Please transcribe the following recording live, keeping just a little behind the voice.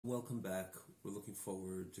Welcome back. We're looking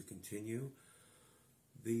forward to continue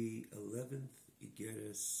the 11th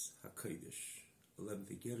Igeres HaKodesh, 11th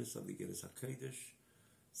Igeres of the Igeres HaKodesh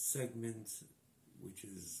segment, which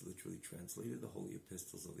is literally translated the Holy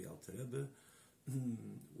Epistles of the Alter Rebbe.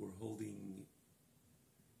 We're holding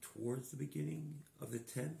towards the beginning of the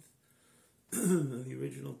 10th. In the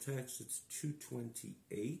original text, it's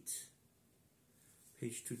 228,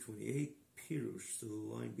 page 228, Pirush. So the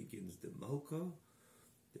line begins the Malka.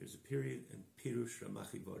 There's a period, and Pirush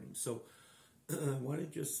Ramachi Varim. So I want to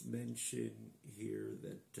just mention here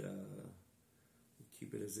that we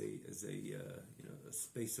keep it as a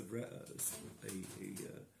space of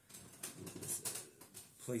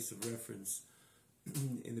place of reference.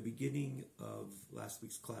 In the beginning of last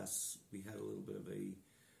week's class, we had a little bit of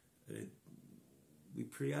we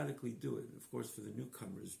periodically do it, of course, for the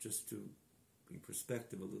newcomers, just to bring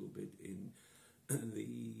perspective a little bit in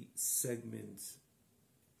the segment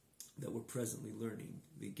that we're presently learning,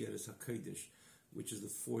 the Igeres HaKodesh, which is the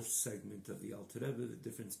fourth segment of the Alter Rebbe, the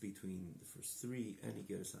difference between the first three and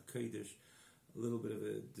Igeres HaKodesh, a little bit of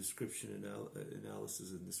a description,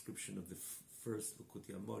 analysis and description of the first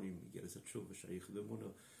L'Kutei Amorim, Igeres HaTshuva, Shayich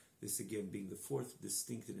L'Emunah, this again being the fourth,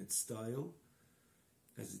 distinct in its style,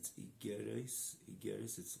 as it's Igeres,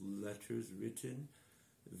 it's letters written,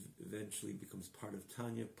 eventually becomes part of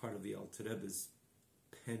Tanya, part of the Alter Rebbe's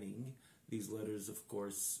penning. These letters, of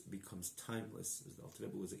course, becomes timeless, as the Alter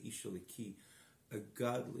Rebbe was a Isha Leki, a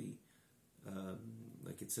godly,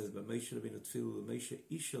 like it says, B'Meisha Rabbeinu Tfilu L'Meisha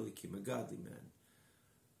Isha Lekim, a godly man,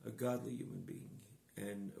 a godly human being.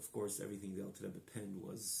 And, of course, everything the Alter Rebbe penned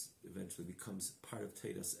eventually becomes part of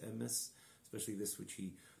Teiras Emes, especially this which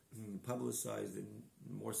he publicized, and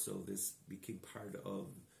more so this became part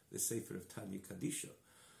of the Sefer of Tanya Kadisha.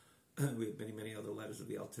 We have many, many other letters of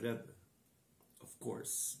the Alter Rebbe, of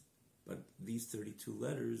course. But these 32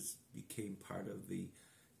 letters became part of the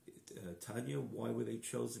Tanya. Why were they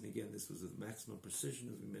chosen? Again, this was with maximum precision,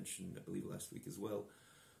 as we mentioned, I believe, last week as well,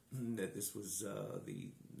 that this was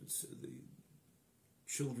the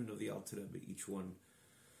children of the Alter Rebbe, each one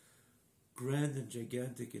grand and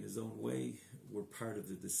gigantic in his own way, were part of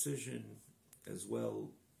the decision as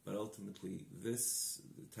well. But ultimately, the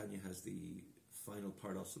Tanya has the final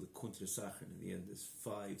part, also the Kuntre Sachen. In the end, there's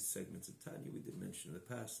 5 segments of Tanya we did mention in the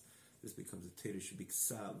past. This becomes a Teresh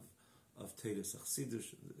Biksav of Teresh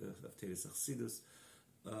Achsidus.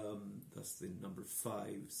 That's the number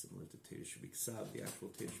 5, similar to Teresh Biksav, the actual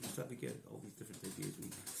Teresh Biksav. Again, all these different ideas we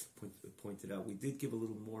pointed out. We did give a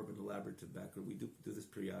little more of an elaborative background. We do this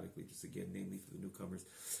periodically, just again, namely for the newcomers.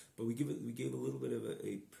 But we gave a little bit of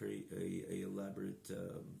a elaborate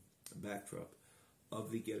backdrop of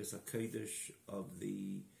the Igeres HaKodesh, of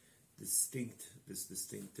the distinct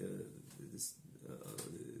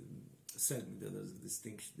segment, the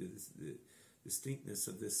distinctness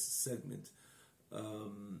of this segment of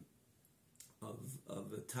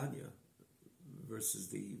Tanya versus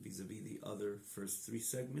vis-a-vis the other first 3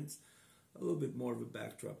 segments. A little bit more of a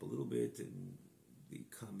backdrop, a little bit in the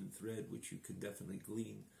common thread, which you can definitely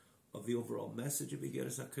glean, of the overall message of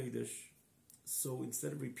Igeres HaKodesh. So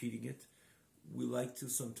instead of repeating it, we like to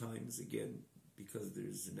sometimes, again, because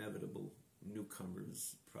there's inevitable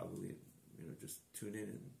newcomers, probably, just tune in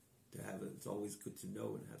and to have it. It's always good to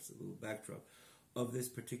know and have a little backdrop of this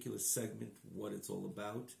particular segment, what it's all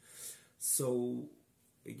about. So,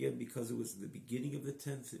 again, because it was the beginning of the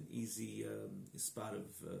 10th, an easy spot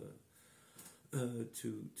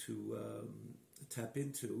to tap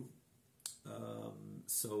into.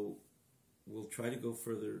 So we'll try to go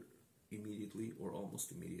further immediately, or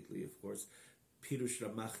almost immediately, of course. Pirush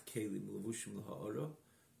Ramach Kelim Levushim L'Ha'ara,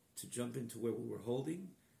 to jump into where we were holding,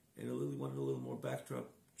 and I really wanted a little more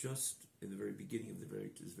backdrop just in the very beginning of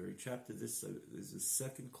this very chapter. This is the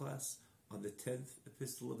second class on the 10th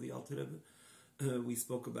epistle of the Alter Rebbe. We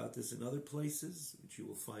spoke about this in other places, which you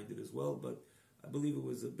will find it as well, but I believe it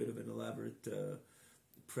was a bit of an elaborate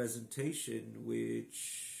presentation, with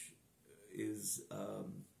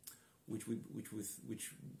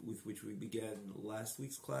which we began last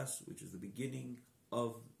week's class, which is the beginning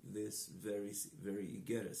of this very, very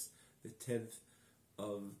Igeres, the 10th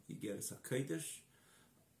of Igeres HaKodesh.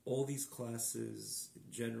 All these classes, in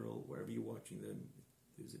general, wherever you're watching them,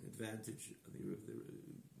 there's an advantage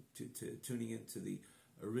to tuning into the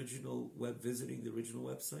original visiting the original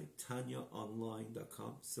website,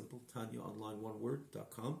 tanyaonline.com, simple, tanyaonline, one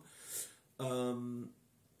word.com,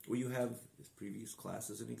 where you have this previous class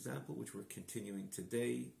as an example, which we're continuing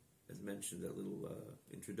today. As mentioned, that little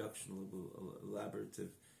introduction, a little elaborative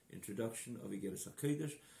introduction of Igeres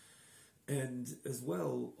HaKodesh, and as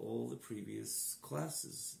well all the previous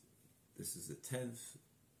classes. This is the 10th,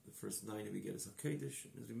 The first 9 of Igeres HaKodesh,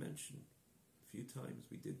 and as we mentioned a few times,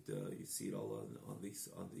 we did. You see it all on the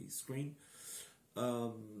screen,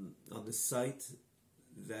 on the site.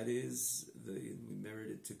 That is, we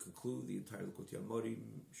merited to conclude the entire Likutei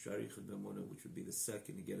Amorim, Sharich and Bemona, which would be the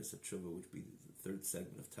second, Igeres HaTshuva, which would be the third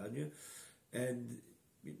segment of Tanya, and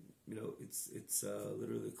it's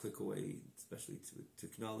literally a click away, especially to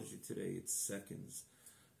technology today. It's seconds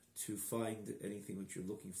to find anything which you're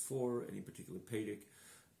looking for, any particular pedic.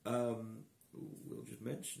 We'll just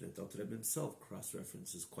mention that Dr. Rebbe himself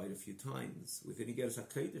cross-references quite a few times within Igeres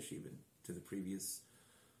HaKodesh even to the previous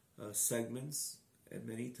segments, and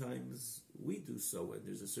many times we do so, and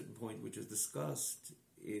there's a certain point which is discussed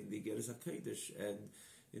in the Igeres HaKodesh, and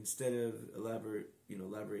instead of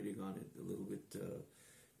elaborating on it a little bit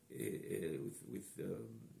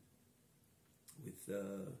with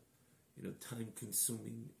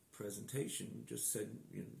time-consuming presentation, just said,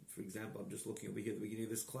 for example, I'm just looking over here at the beginning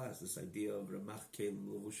of this class, this idea of Ramach Kelim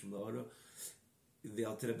Levushim La'ara. The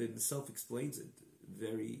Alter Rebbe himself explains it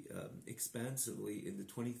very expansively in the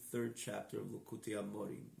 23rd chapter of Likutei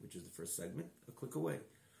Amorim, which is the first segment, a click away.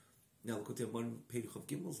 Now, Likutei Amorim, Pei Chav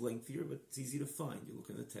Gimel is lengthier, but it's easy to find. You look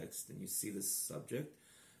in the text and you see this subject,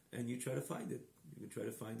 and you try to find it. You can try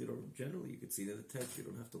to find it, or generally you can see it in the text. You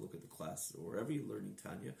don't have to look at the class or wherever you're learning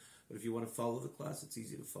Tanya. But if you want to follow the class, it's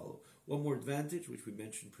easy to follow. One more advantage, which we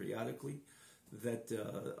mentioned periodically, that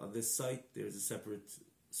on this site there's a separate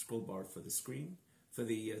scroll bar for the screen, for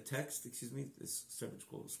the text. This separate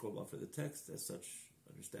scroll bar for the text. As such,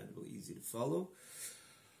 understandably easy to follow.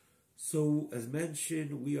 So, as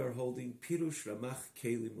mentioned, we are holding Pirush Ramach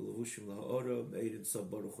Kelim Levushim La'ora made in Sab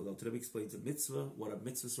Baruch Hu. Rebbe explains a mitzvah, what our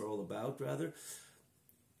mitzvahs are all about, rather,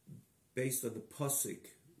 based on the pasuk,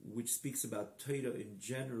 which speaks about Torah in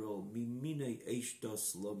general, Mimine Eish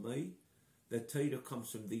Das Lomei, that Torah comes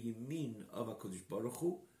from the Yamin of HaKadosh Baruch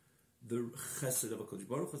Hu, the Chesed of HaKadosh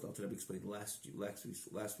Baruch Hu, as Rebbe explained last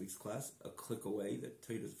week's class, a click away, that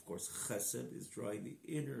Torah is, of course, Chesed, is drawing the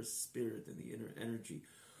inner spirit and the inner energy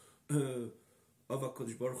of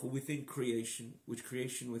HaKadosh Baruch Hu within creation, which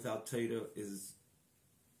creation without Torah is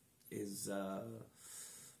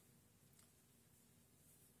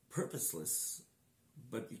purposeless.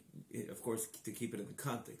 But of course, to keep it in the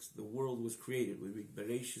context, the world was created. We read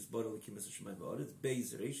Bereshis bara Elokim es hashamayim va'aretz.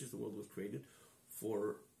 Beis Bereshis, the world was created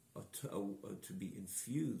for to be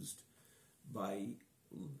infused by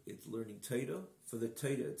its learning Torah, for the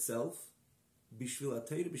Torah itself, Bishvil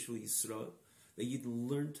HaTorah, Bishvil Yisrael. They Yidden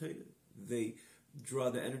learn Torah. They draw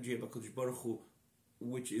the energy of HaKadosh Baruch Hu,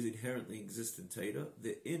 which is inherently existent Torah,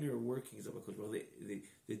 the inner workings of HaKadosh Baruch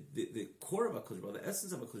Hu, the core of HaKadosh Baruch Hu, the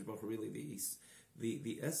essence of HaKadosh Baruch Hu, really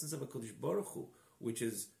the essence of HaKadosh Baruch Hu, which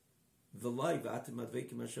is the life, because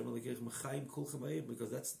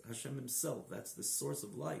that's Hashem himself, that's the source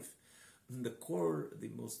of life. And the core, the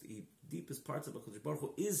most deepest parts of HaKadosh Baruch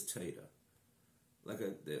Hu is Torah. Like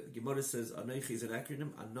the Gemara says, Anochi is an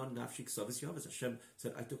acronym, Anon Nafshik Savis Yavis. Hashem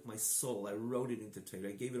said, I took my soul, I wrote it into Torah,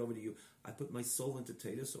 I gave it over to you, I put my soul into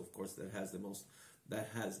Torah, so of course that has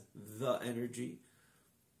the energy.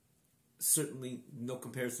 Certainly no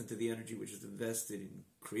comparison to the energy which is invested in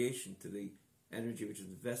creation, to the energy which is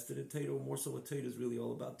invested in Torah, or more so what Torah is really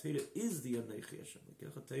all about. Torah is the Anochi Hashem.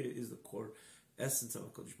 Torah is the core essence of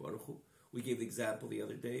HaKadosh Baruch Hu. We gave the example the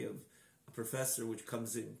other day of a professor which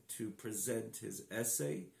comes in to present his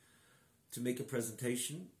essay, to make a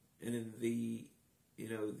presentation, and in he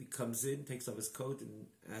comes in, takes off his coat, and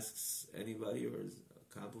asks anybody or his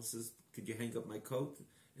accomplices, could you hang up my coat?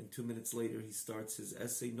 And 2 minutes later he starts his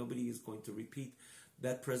essay. Nobody is going to repeat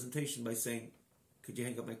that presentation by saying, could you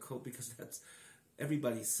hang up my coat? Because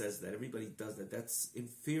everybody says that, everybody does that. That's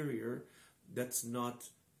inferior. That's not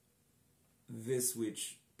this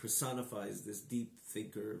which personifies this deep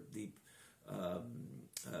thinker, deep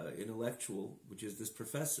intellectual, which is this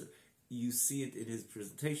professor. You see it in his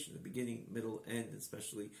presentation, the beginning, middle, end,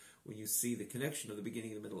 especially when you see the connection of the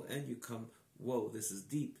beginning and the middle, end, you come, whoa, this is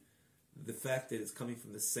deep. The fact that it's coming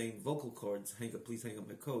from the same vocal cords, please hang up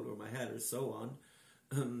my coat or my hat or so on,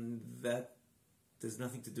 that there's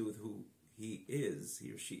nothing to do with who he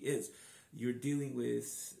or she is. You're dealing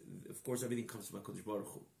with, of course, everything comes from HaKadosh Baruch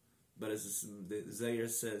Hu. But as the Zayar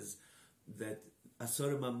says, that Asar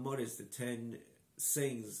Mamoris, the 10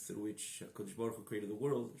 sayings through which HaKadosh Baruch Hu created the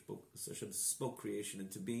world, which Hashem spoke creation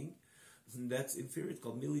into being, that's inferior. It's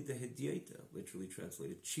called Mili Tehedieta, literally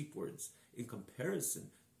translated cheap words, in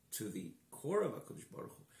comparison to the core of HaKadosh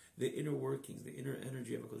Baruch Hu, the inner workings, the inner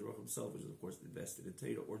energy of HaKadosh Baruch Hu himself, which is of course invested in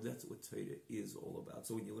Torah, or that's what Torah is all about.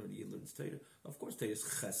 So when you learn, Yid learns Torah, of course Torah is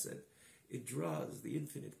chesed. It draws the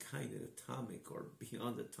infinite kindness, atomic or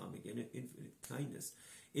beyond atomic, infinite kindness,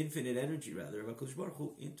 infinite energy rather, of HaKadosh Baruch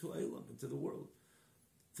Hu into Eilam, into the world.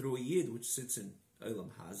 Through a Yid which sits in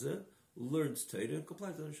Eilam Hazeh, learns Torah and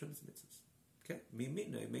complies with Hashem's mitzvahs. Okay?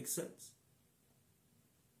 Mimina, it makes sense.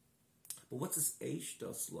 But what's this Eish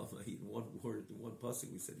Das Lama? In one word, in one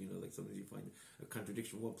pasuk, we said, like sometimes you find a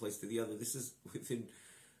contradiction from one place to the other. This is within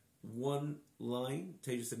one line.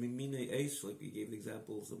 Teja said, Mimine Eish, like we gave the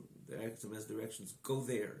examples, some has directions, go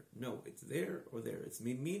there. No, it's there or there. It's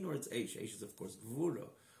Mimin or it's Eish. Eish is, of course, Gvura,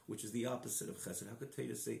 which is the opposite of Chesed. How could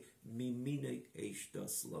Teja say, Mimine Eish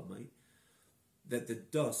Das Lama? That the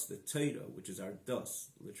das, the Torah, which is our das,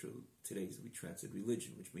 literally today we translate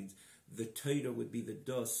religion, which means the Torah would be the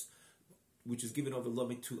das, which is given over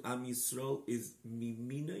Lami to Am Yisrael, is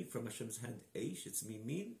Mimina, from Hashem's hand, Eish. It's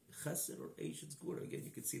Mimin, Chesed, or Eish, it's Gura. Again, you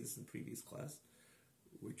could see this in previous class.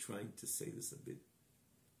 We're trying to say this a bit,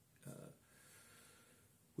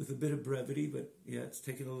 with a bit of brevity, but yeah, it's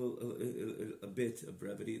taken a bit of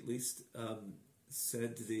brevity at least.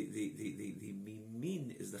 Said the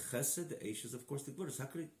Mimin is the Chesed, the Eish is of course the Gura. So how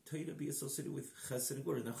could Torah be associated with Chesed and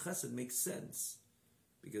Gura? Now Chesed makes sense,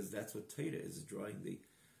 because that's what Torah is, drawing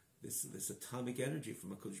this atomic energy from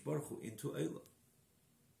HaKadosh Baruch Hu into Eilah.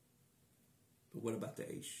 But what about the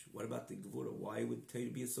Eish? What about the Gevura? Why would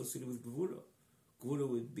Torah be associated with Gevura? Gevura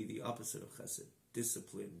would be the opposite of Chesed.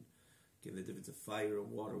 Discipline. Given the difference of fire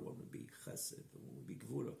and water, one would be Chesed, and one would be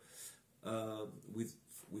Gevura.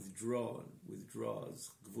 Withdraws.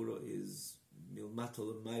 Gevura is milmata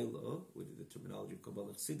l'mayla, with the terminology of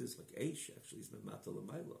Kabbalah Chassidus, like Eish actually is milmata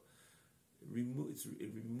l'mayla. It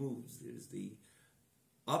removes. There's the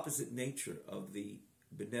opposite nature of the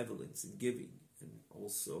benevolence and giving, and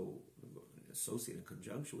also associated in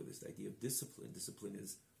conjunction with this, the idea of discipline. Discipline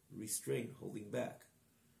is restraint, holding back.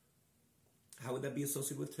 How would that be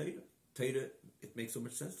associated with Torah? Torah, it makes so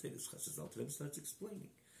much sense. Torah's Chesed. Al Rebbe starts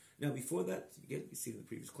explaining. Now, before that, again, you see in the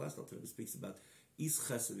previous class, Al Rebbe speaks about Is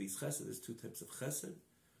Chesed, Is Chesed. There's two types of Chesed.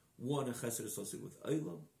 One, a Chesed associated with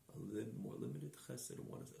Eilam, a more limited Chesed, and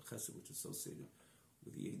one is a Chesed which is associated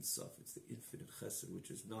with the Ein Sof. It's the infinite Chesed,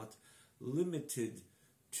 which is not limited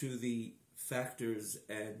to the factors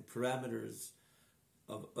and parameters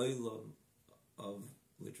of Eilam, of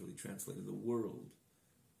literally translated the world,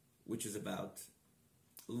 which is about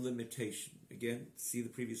limitation. Again, see the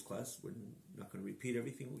previous class. We're not going to repeat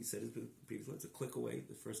everything we said in the previous class. It's a click away,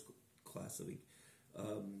 the first class of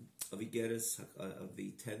Igeres, of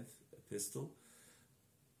the 10th epistle,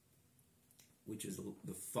 which is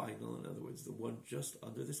the final, in other words, the one just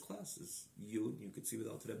under this class is Yud. You could see with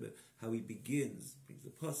Alter Rebbe how he begins, brings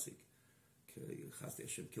the pasuk. Chazdei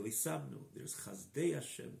Hashem Kilisabnu. There's Chazdei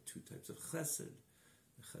Hashem, two types of Chesed.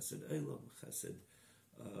 Chesed Eilam, Chesed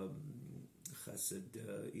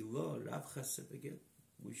Ilah, Rav Chesed. Again,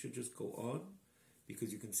 we should just go on,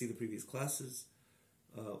 because you can see the previous classes,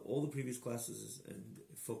 all the previous classes, and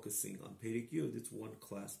focusing on Perek Yud. It's one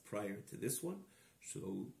class prior to this one.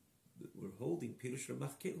 So we're holding Pirush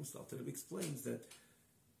Ramach Kelim. Alter Rebbe explains that,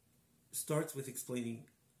 starts with explaining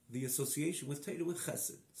the association with Torah with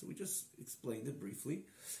Chesed. So we just explained it briefly.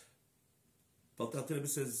 But Alter Rebbe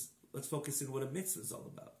says, let's focus on what a mitzvah is all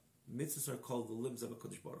about. Mitzvahs are called the limbs of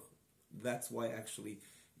HaKadosh Baruch Hu. That's why actually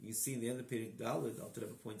you see in the end of Perek Daled, Alter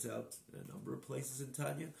Rebbe points out a number of places in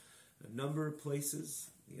Tanya, a number of places,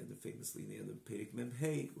 famously in the end of Perek Mem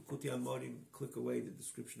Hey, Ukuti Amorim, click away, the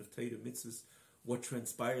description of Torah mitzvahs, what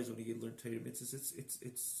transpires when you learn Torah mitzvahs.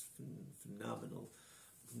 It's phenomenal.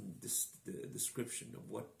 The description of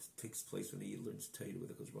what takes place when he learns Torah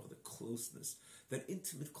with HaKadosh Baruch Hu, the closeness, that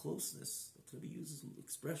intimate closeness. Alter Rebbe uses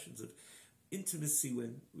expressions of intimacy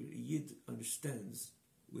when Yid understands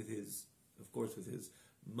with his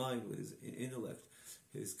mind, with his intellect,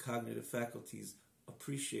 his cognitive faculties,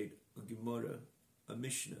 appreciate a Gemara, a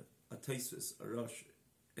Mishnah, a Tosfos, a Rosh,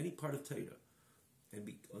 any part of Torah, and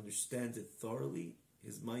understands it thoroughly.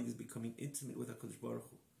 His mind is becoming intimate with HaKadosh Baruch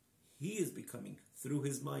Hu. He is becoming, through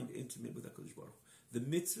his mind, intimate with HaKadosh Baruch Hu. The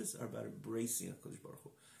mitzvahs are about embracing HaKadosh Baruch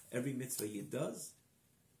Hu. Every mitzvah Yid does,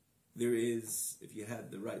 there is, if you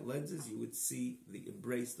had the right lenses, you would see the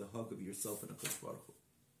embrace, the hug of yourself and HaKadosh Baruch Hu.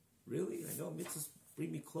 Really? I know mitzvahs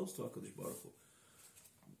bring me close to HaKadosh Baruch Hu.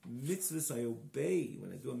 Mitzvahs I obey.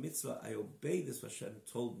 When I do a mitzvah, I obey this what Hashem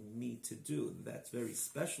told me to do. That's very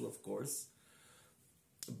special, of course.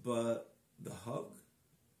 But the hug,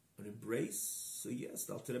 an embrace, so yes,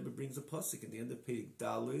 the Alter Rebbe brings a pasuk in the end of Perek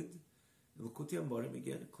Daled, in L'Kutei Amorim,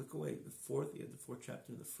 again, click away, the end of the fourth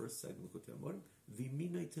chapter, in the first segment, L'Kutei Amorim,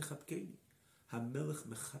 V'minai techapkeni, HaMelech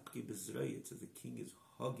mechapke bezrei, it says the king is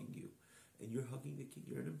hugging you, and you're hugging the king,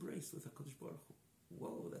 you're in embrace with HaKadosh Baruch Hu.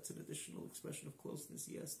 Whoa, that's an additional expression of closeness.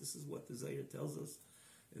 Yes, this is what the Zayir tells us.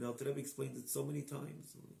 And Alter Rebbe explains it so many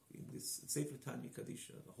times in this Sefer Tanya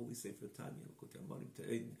Kadisha, the Holy Sefer Tanya,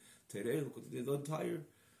 the entire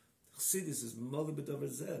Chassidus is Mali B'Davar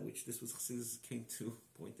Zeh, which this was Chassidus came to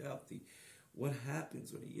point out. What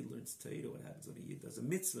happens when a Yid learns Torah, what happens when a Yid does a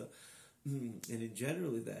mitzvah, and in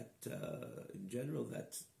general that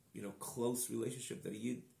close relationship that a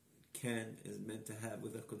Yid is meant to have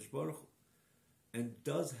with HaKadosh Baruch Hu, and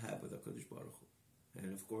does have with HaKadosh Baruch Hu.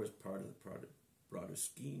 And of course, part of the broader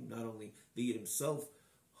scheme, not only the Yid himself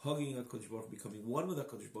hugging HaKadosh Baruch Hu, becoming one with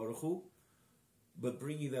HaKadosh Baruch Hu, but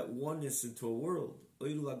bringing that oneness into a world. A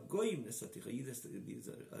Yid has to be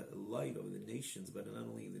a light over the nations, but not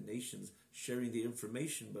only the nations sharing the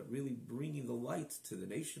information, but really bringing the light to the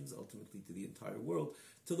nations, ultimately to the entire world,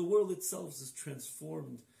 till the world itself is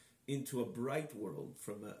transformed into a bright world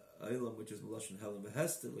from a Olam, which is Melashon Helam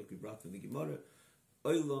V'Hester, like we brought from the Gemara.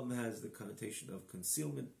 Olam has the connotation of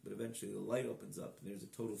concealment, but eventually the light opens up, and there's a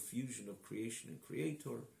total fusion of creation and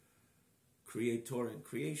creator and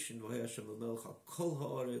creation,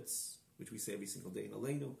 which we say every single day in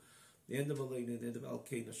Aleinu. The end of Aleinu, the end of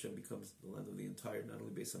Al-Kain, Hashem becomes the land of the entire, not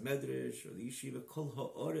only Beis HaMedrash or the Yeshiva, Kol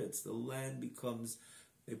Ha'aretz, the land becomes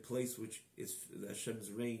a place which is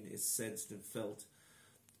Hashem's reign is sensed and felt.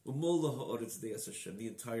 Umola Ha'aretz De'as Hashem, the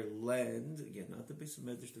entire land, again, not the Beis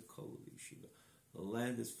HaMedrash, the Kol, the Yeshiva. The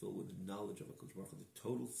land is filled with the knowledge of HaKadosh Baruch Hu, the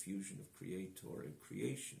total fusion of creator and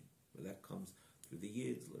creation, where that comes through the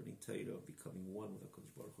Yids, learning Torah, becoming one with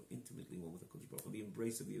HaKadosh Baruch Hu, intimately one with HaKadosh Baruch Hu, the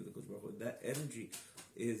embrace of the HaKadosh Baruch Hu. And that energy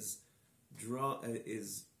is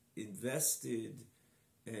invested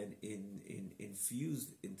and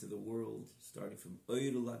infused into the world, starting from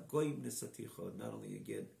not only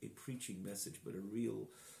again a preaching message, but a real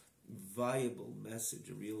viable message,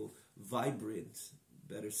 a real vibrant,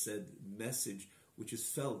 better said, message which is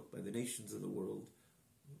felt by the nations of the world.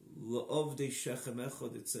 It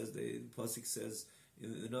says, the Pasuk says,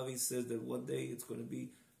 the Navi says that one day it's going to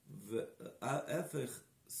be that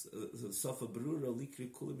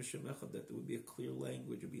there would be a clear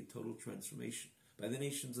language, it would be a total transformation by the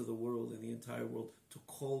nations of the world and the entire world to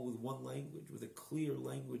call with one language, with a clear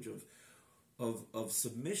language of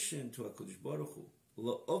submission to HaKadosh Baruch Hu,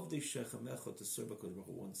 to serve HaKadosh Baruch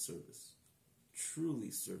Hu one service,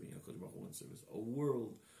 truly serving HaKadosh Baruch Hu one service, a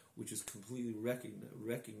world which is completely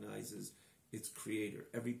recognizes its creator.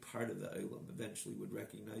 Every part of the Olam eventually would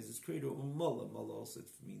recognize its creator. Mala also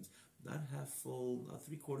means not half full, not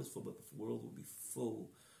 3/4 full, but the world will be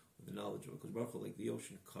full with the knowledge of HaKadosh Baruch Hu, like the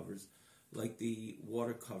ocean covers, like the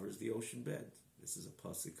water covers the ocean bed. This is a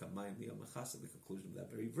pasuk, Kamayim Liyam Mechasa, the conclusion of that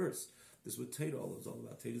very verse. This is what Torah is all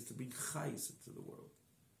about. Torah is to bring chayis into the world.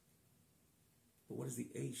 But what is the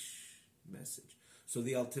Eish message? So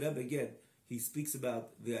the Alter Rebbe, again, he speaks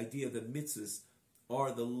about the idea that mitzvahs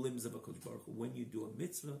are the limbs of HaKadosh Baruch Hu. When you do a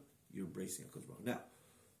mitzvah, you're embracing HaKadosh Baruch Hu. Now,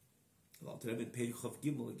 the Alter Rebbe in Pei Chav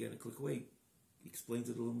Gimel, again, a click away, he explains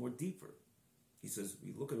it a little more deeper. He says,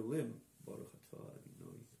 we look at a limb, Baruch Atah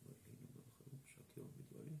Adonai,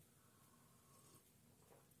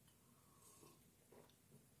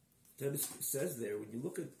 the Rebbe says there, when you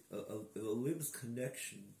look at a limb's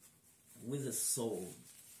connection with a soul,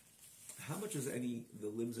 how much is the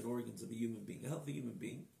limbs and organs of a human being, a healthy human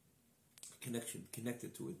being,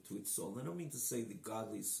 connected to its soul? And I don't mean to say the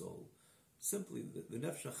godly soul, simply the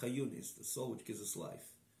nefesh hachayunis, the soul which gives us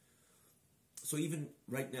life. So even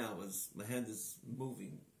right now, as my hand is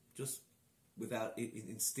moving, just without it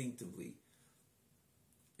instinctively,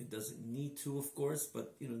 it doesn't need to, of course,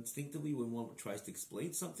 but instinctively, when one tries to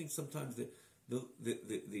explain something, sometimes the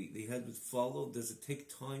head would follow. Does it take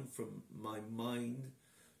time from my mind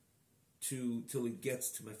till it gets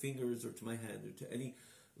to my fingers or to my hand or to any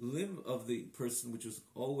limb of the person which is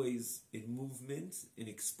always in movement, in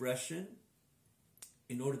expression,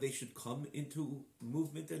 in order they should come into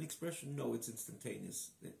movement and expression? No, it's instantaneous.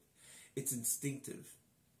 It's instinctive.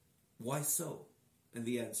 Why so? And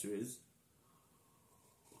the answer is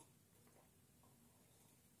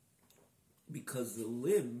because the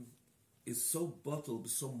limb is so bottled,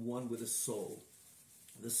 so one with the soul.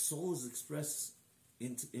 The soul is expressed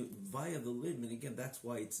via the limb, and again, that's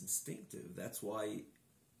why it's instinctive. That's why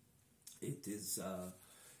it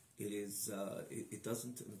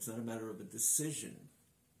doesn't. It's not a matter of a decision.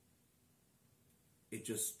 It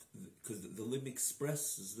just, because the limb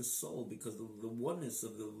expresses the soul, because the oneness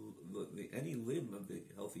of any limb of the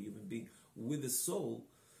healthy human being with the soul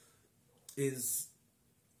is,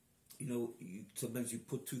 sometimes you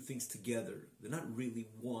put two things together. They're not really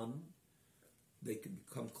one. They could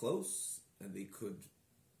become close, and they could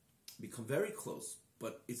become very close.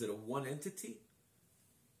 But is it a one entity?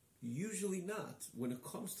 Usually not. When it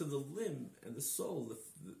comes to the limb and the soul,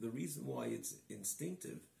 the reason why it's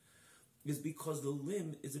instinctive is because the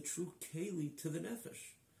limb is a true keli to the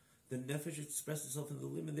nefesh. The nefesh expresses itself in the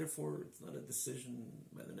limb, and therefore it's not a decision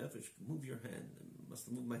by the nefesh. Move your hand. I must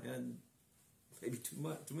have moved my hand maybe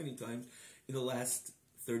too many times in the last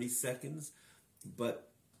 30 seconds,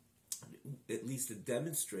 but at least it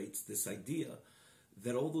demonstrates this idea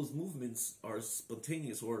that all those movements are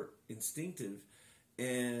spontaneous or instinctive,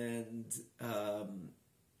 and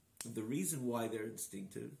the reason why they're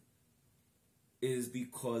instinctive is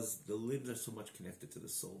because the limbs are so much connected to the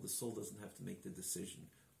soul. The soul doesn't have to make the decision.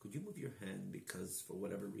 Could you move your hand because for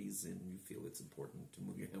whatever reason you feel it's important to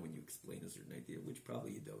move your hand when you explain a certain idea, which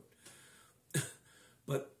probably you don't.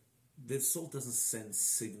 But the soul doesn't send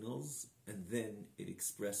signals and then it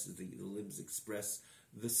expresses, the limbs express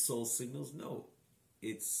the soul signals. No,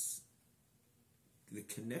 it's the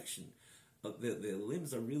connection. The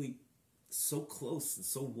limbs are really so close and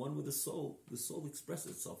so one with the soul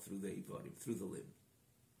expresses itself through the ivarim, through the limb.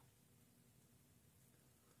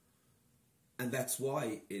 And that's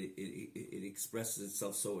why it expresses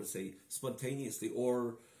itself, so to say, spontaneously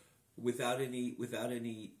or without any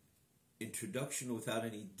introduction, without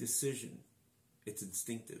any decision. It's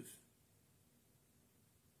instinctive.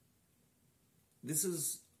 This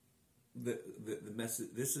is the message.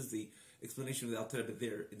 This is the explanation of the Alter Rebbe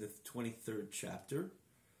there in the 23rd chapter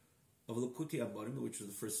of Likutei Amarim, which was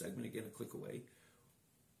the first segment. Again, a click away.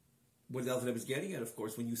 What the Alter Rebbe is getting at, of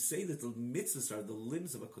course, when you say that the mitzvahs are the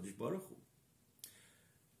limbs of HaKadosh Baruch Hu,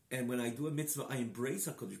 and when I do a mitzvah, I embrace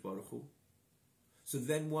HaKadosh Baruch Hu. So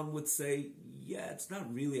then one would say, yeah, it's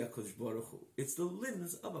not really HaKadosh Baruch Hu. It's the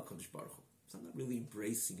limbs of HaKadosh Baruch Hu. So I'm not really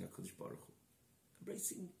embracing HaKadosh Baruch Hu.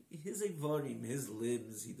 Embracing his evarim, his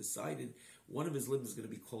limbs. He decided one of his limbs is going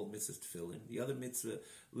to be called mitzvah tefillin. The other mitzvah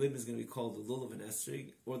limb is going to be called the lulav and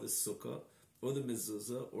esrog, or the sukkah, or the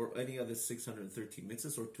mezuzah, or any other 613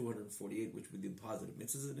 mitzvahs, or 248, which would be the positive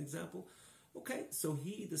mitzvahs, as an example. Okay, so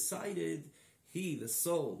he decided, the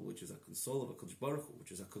soul, which is a soul of HaKadosh Baruch Hu,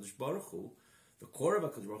 which is HaKadosh Baruch Hu, the core of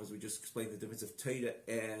HaKadosh Baruch Hu, as we just explained, the difference of Teda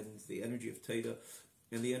and the energy of Teda,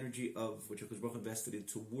 and the energy of which HaKadosh Baruch Hu invested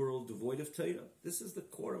into world devoid of Teda. This is the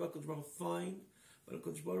core of HaKadosh Baruch Hu, fine, but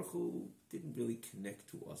HaKadosh Baruch Hu didn't really connect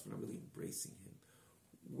to us. We're not really embracing him.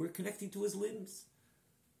 We're connecting to his limbs.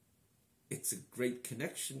 It's a great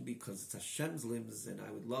connection because it's Hashem's limbs, and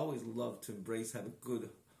I would always love to have a good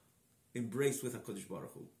embrace with HaKadosh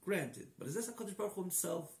Baruch Hu. Granted, but is this HaKadosh Baruch Hu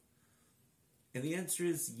himself? And the answer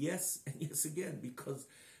is yes and yes again, because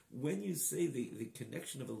when you say the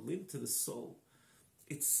connection of a limb to the soul,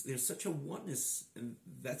 there's such a oneness, and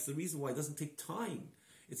that's the reason why it doesn't take time.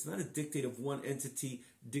 It's not a dictate of one entity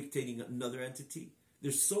dictating another entity.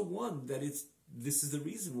 They're so one that this is the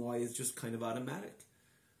reason why it's just kind of automatic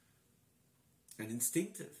and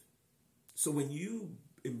instinctive. So when you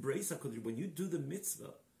embrace HaKadosh, when you do the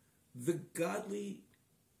mitzvah, the godly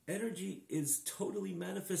energy is totally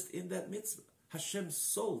manifest in that mitzvah. Hashem's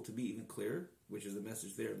soul, to be even clearer, which is the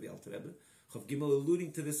message there of the Alter Rebbe, Chav Gimel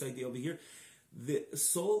alluding to this idea over here, the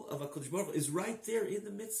soul of HaKadosh Baruch Hu is right there in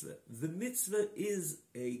the mitzvah. The mitzvah is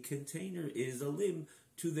a container, is a limb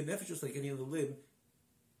to the nefesh, just like any other limb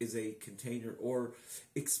is a container, or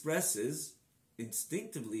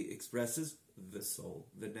instinctively expresses the soul,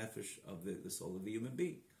 the nefesh of the soul of the human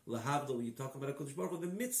being. Lahavdil, when you talk about HaKadosh Baruch Hu, the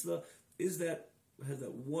mitzvah has that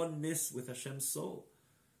oneness with Hashem's soul.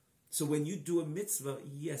 So when you do a mitzvah,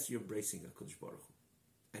 yes, you're embracing HaKadosh Baruch Hu.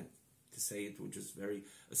 And to say it, which is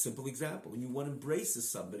a simple example, when you want to embrace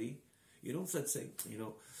somebody, you don't say,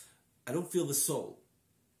 I don't feel the soul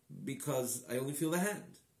because I only feel the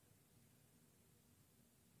hand,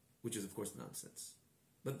 which is of course nonsense.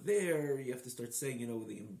 But there you have to start saying,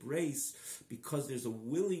 the embrace, because there's a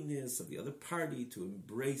willingness of the other party to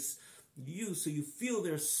embrace you, so you feel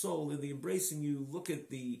their soul in the embracing. You look at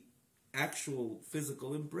the actual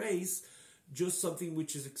physical embrace, just something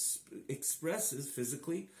which expresses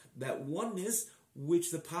physically that oneness,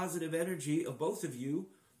 which the positive energy of both of you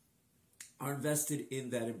are invested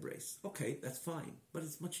in that embrace. Okay, that's fine, but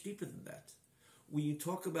it's much deeper than that. When you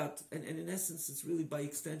talk about, and in essence, it's really by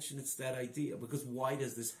extension, it's that idea. Because why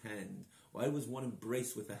does this hand? Why was one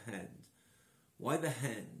embrace with a hand? Why the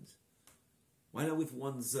hand? Why not with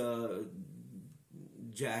one's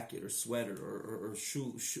jacket or sweater or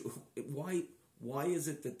shoe? Why is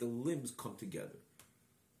it that the limbs come together?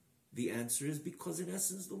 The answer is because, in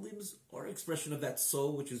essence, the limbs are an expression of that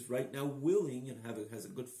soul, which is right now willing and has a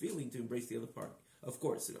good feeling to embrace the other part. Of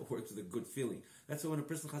course, it works with a good feeling. That's why when a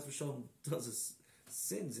person Chas v'Shalom does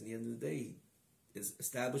sins, in the end of the day, he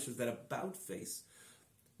establishes that about face,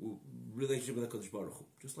 relationship with HaKadosh Baruch Hu.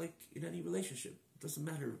 Just like in any relationship. It doesn't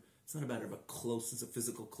matter, it's not a matter of a closeness, a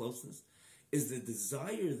physical closeness. Is the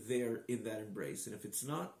desire there in that embrace? And if it's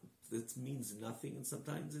not, it means nothing, and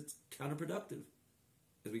sometimes it's counterproductive,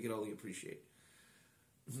 as we can only appreciate.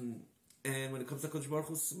 And when it comes to HaKadosh Baruch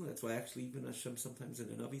Hu, that's why actually even Hashem sometimes in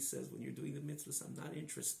the Navi says, when you're doing the mitzvahs, I'm not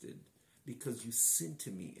interested, because you sin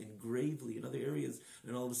to me, and gravely in other areas,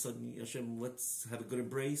 and all of a sudden, Hashem, let's have a good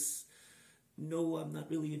embrace. No, I'm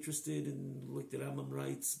not really interested in, like the Rambam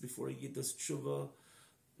writes, before he does tshuva,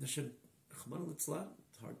 Hashem, Chman al-Itzlan,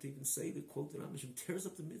 it's hard to even say the quote that Hashem tears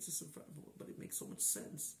up the mitzvahs in front of him, but it makes so much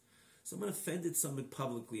sense. Someone offended someone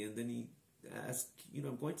publicly, and then he asked,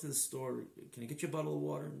 I'm going to the store, can I get you a bottle of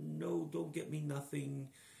water? No, don't get me nothing.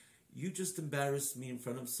 You just embarrassed me in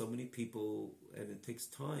front of so many people, and it takes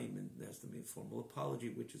time, and there has to be a formal apology,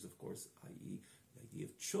 which is, of course, i.e., the idea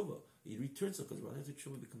of tshuva. He returns to HaKadosh Baruch Hu.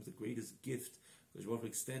 Tshuva becomes the greatest gift. HaKadosh Baruch Hu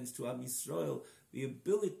extends to Am Yisrael the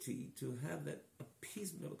ability to have that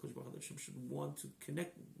appeasement of HaKadosh Baruch Hu. Hashem should want to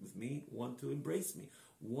connect with me, want to embrace me,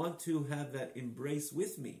 want to have that embrace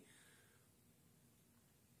with me.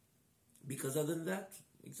 Because other than that,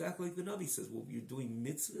 exactly like the Navi says, well, you're doing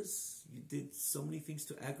mitzvahs, you did so many things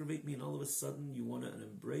to aggravate me, and all of a sudden you want an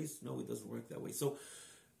embrace? No, it doesn't work that way. So,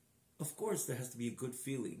 of course, there has to be a good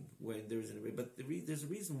feeling when there's an embrace. But there's a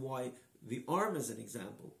reason why the arm, as an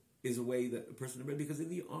example, is a way that a person embraces. Because in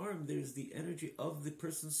the arm, there's the energy of the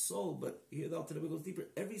person's soul. But here the Alter Rebbe goes deeper.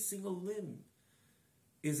 Every single limb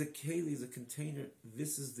is a keli, is a container.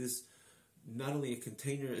 This not only a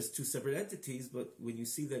container as two separate entities, but when you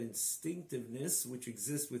see that instinctiveness which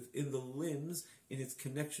exists within the limbs in its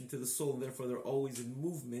connection to the soul, and therefore they're always in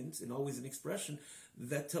movement and always in expression,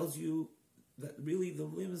 that tells you that really the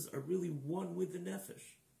limbs are really one with the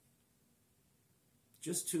nefesh.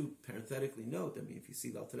 Just to parenthetically note, if you see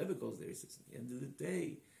the Alter Rebbe goes there, he says, at the end of the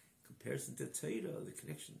day, comparison to Torah, the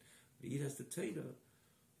connection V'yid has to Torah,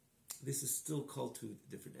 this is still called two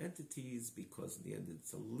different entities, because in the end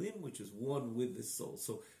it's a limb which is one with the soul.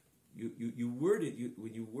 So you word it,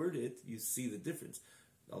 when you word it, you see the difference.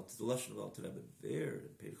 The Lashon of Alter Rebbe there,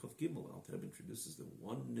 in Perikov Gimel, Alter Rebbe introduces the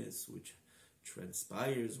oneness which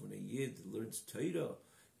transpires when a Yid learns Torah,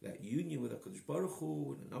 that union with HaKadosh Baruch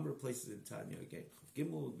Hu, in a number of places in Tanya. Again, Chav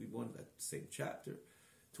Gimel would be one of that same chapter,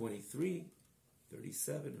 23,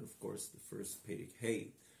 37, and of course the first Perek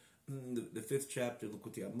Hey. The fifth chapter,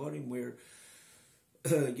 Likutei Amorim, where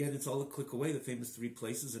again it's all a click away, the famous three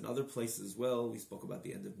places, and other places as well. We spoke about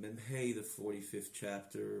the end of Memhei, the 45th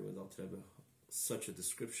chapter, with Alter Rebbe, such a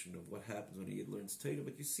description of what happens when a Yid learns Torah.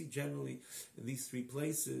 But you see generally in these three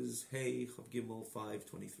places, Hey, Chav Gimel 5,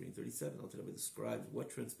 23, and 37, Alter Rebbe describes what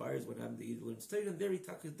transpires when a Yid learns Torah, and there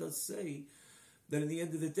Itaka does say that in the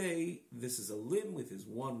end of the day, this is a limb with his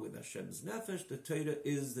one with Hashem's nefesh. The Torah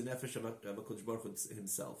is the nefesh of HaKadosh Baruch Hu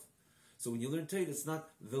himself. So when you learn Torah, it's not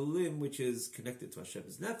the limb which is connected to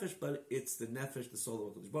Hashem's nefesh, but it's the nefesh, the soul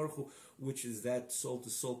of HaKadosh Baruch Hu, which is that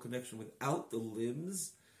soul-to-soul connection without the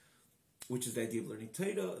limbs, which is the idea of learning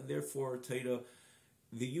Torah. And therefore, Torah,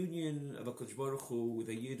 the union of HaKadosh Baruch Hu with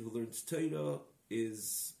a Yid who learns Torah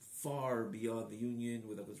is far beyond the union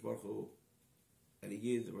with HaKadosh Baruch Hu and a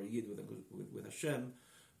Yid, or a Yid with Hashem,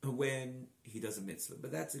 when he does a mitzvah.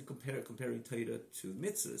 But that's in comparing Torah to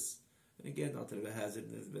mitzvahs. And again, Alter Rebbe has it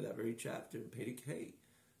in that very chapter in Perek Hey.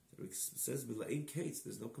 It says, in case,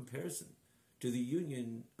 there's no comparison to the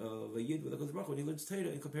union of a Yid with HaKadosh Baruch Hu when he learns Torah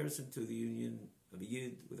in comparison to the union of a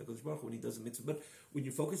Yid with HaKadosh Baruch Hu when he does a mitzvah. But when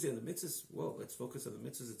you're focusing on the mitzvahs, well, let's focus on the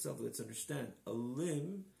mitzvahs itself. Let's understand, a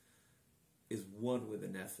limb is one with a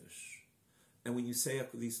nefesh. And when you say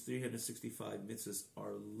these 365 mitzvahs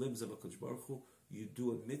are limbs of HaKadosh Baruch Hu, you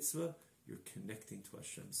do a mitzvah, you're connecting to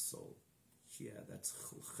Hashem's soul. Yeah, that's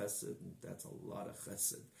chesed, that's a lot of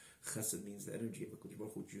chesed. Chesed means the energy of HaKadosh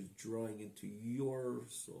Baruch Hu, which is drawing into your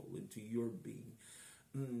soul, into your being.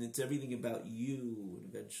 It's everything about you,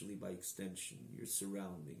 and eventually by extension, your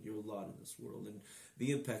surrounding, your lot in this world, and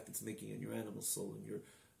the impact it's making on your animal soul and your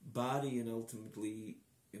body, and ultimately,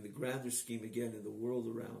 in the grander scheme, again, in the world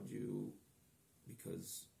around you,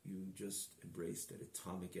 because you just embraced that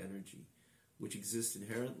atomic energy which exists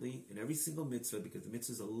inherently in every single mitzvah, because the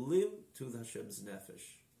mitzvah is a limb to the Hashem's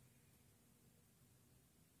nefesh,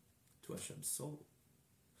 to Hashem's soul.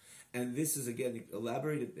 And this is, again,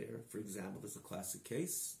 elaborated there. For example, there's a classic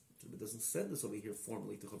case. It doesn't send us over here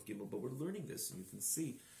formally to Chav Gimel, but we're learning this, and you can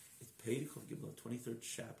see it's paid Chav Gimel, 23rd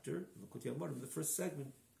chapter, in Likutei Amorim, the first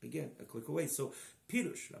segment, again, a click away. So,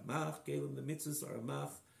 Pirush, Ramach, Gelim, the mitzvahs are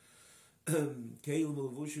Ramach, Keil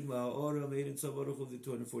Mulavushim La'ora made in Savaruch of the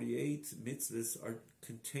 248 mitzvahs are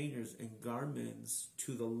containers and garments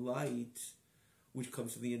to the light, which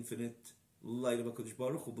comes from the infinite light of HaKadosh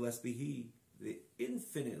Baruch Hu, blessed be He, the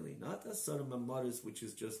infinitely, not the Asara Mamaris, which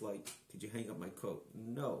is just like, did you hang up my coat?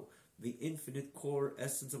 No, the infinite core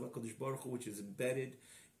essence of HaKadosh Baruch Hu, which is embedded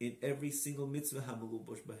in every single mitzvah, Hamalu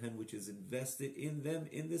Bosh Bahen, which is invested in them,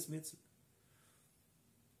 in this mitzvah.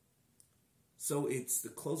 So it's the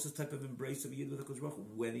closest type of embrace of a Yid with HaKadosh Baruch Hu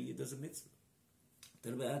when a Yid does a mitzvah.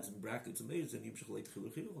 Then it adds in brackets and layers, and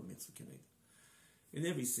in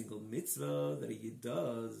every single mitzvah that a Yid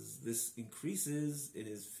does, this increases in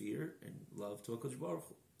his fear and love to HaKadosh Baruch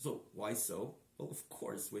Hu. So, why so? Well, of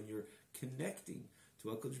course, when you're connecting to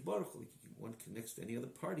HaKadosh Baruch Hu, like one connects to any other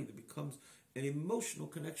party, there becomes an emotional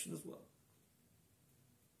connection as well.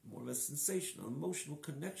 More of a sensational, emotional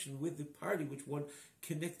connection with the party which one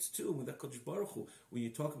connects to, with HaKadosh Baruch Hu. When you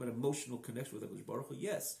talk about emotional connection with HaKadosh Baruch Hu,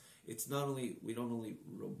 yes, it's not only, we don't only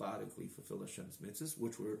robotically fulfill Hashem's mitzvahs,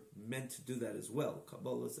 which we're meant to do that as well.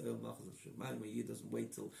 Kabbalah, He doesn't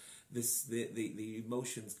wait till the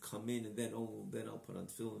emotions come in, and then I'll put on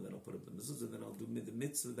tefillin, and then I'll put up the mezuzah, and then I'll do the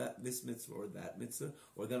mitzvah, this mitzvah, or that mitzvah,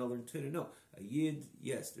 or then I'll learn Torah. No, a Yid,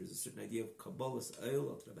 yes, there's a certain idea of Kabbalah,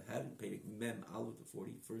 I'll had in Perek Mem Aleph, the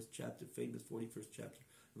 41st chapter, famous 41st chapter.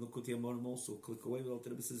 And L'Kutei Amorim also, click away, the whole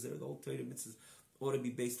Torah mitzvahs ought to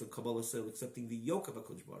be based on Kabbalah Sale, accepting the yoke of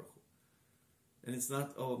HaKadosh Baruch Hu. And it's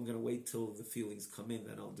not, I'm going to wait till the feelings come in,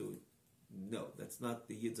 then I'll do it. No, that's not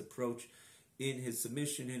the Yid's approach in his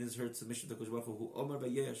submission, in his heart submission to HaKadosh Baruch Hu. Who Omar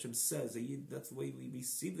Vayeh, Hashem says, Yid, that's the way we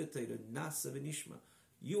receive the Torah, Nasa v'nishma.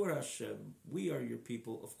 You are Hashem, we are your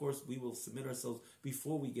people. Of course, we will submit ourselves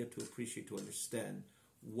before we get to appreciate, to understand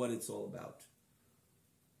what it's all about.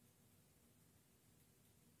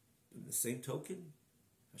 In the same token,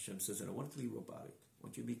 Hashem says, I don't want it to be robotic. I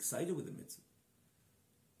want you to be excited with the mitzvah.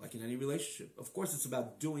 Like in any relationship. Of course, it's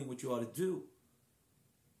about doing what you ought to do.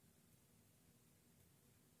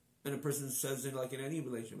 And a person says, like in any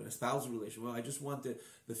relationship, in a spousal relationship, well, I just want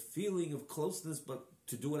the feeling of closeness, but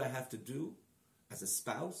to do what I have to do as a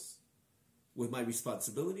spouse, with my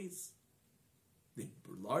responsibilities, the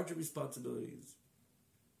larger responsibilities,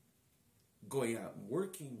 going out and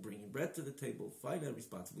working, bringing bread to the table, financial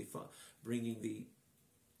responsibly, bringing the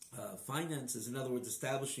finances, in other words,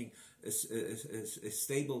 establishing a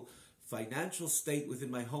stable financial state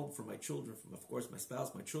within my home for my children, from, of course, my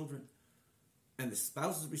spouse, my children, and the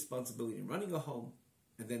spouse's responsibility in running a home,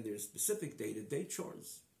 and then there's specific day-to-day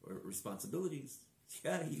chores or responsibilities.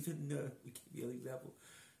 Yeah, even we give you an example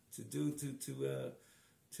to do the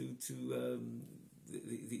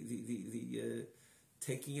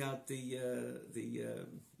taking out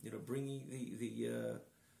bringing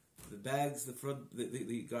the bags,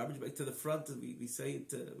 the garbage bag to the front. We say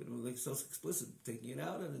it, like so explicit, taking it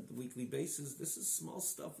out on a weekly basis. This is small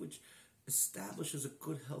stuff which establishes a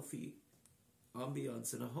good, healthy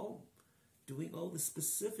ambiance in a home. Doing all the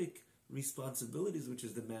specific responsibilities which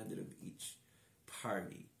is demanded of each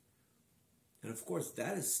party. And of course,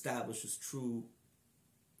 that establishes true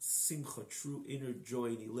simcha, true inner joy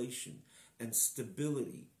and elation and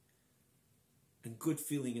stability and good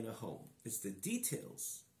feeling in a home. It's the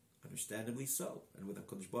details, understandably so, and with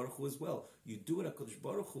HaKadosh Baruch Hu as well. You do what HaKadosh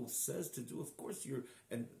Baruch Hu says to do. Of course, you're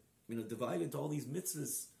divided into all these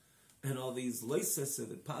mitzvahs and all these leises,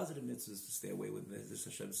 the positive mitzvahs to stay away with. This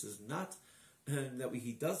Hashem says not, and that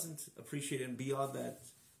He doesn't appreciate it. And beyond that,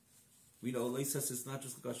 we know leises is not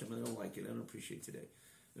just like Hashem, I don't like it, I don't appreciate today.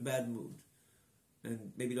 In a bad mood,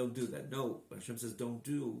 and maybe don't do that. No, Hashem says don't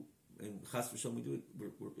do. And chas v'shalom, we do it.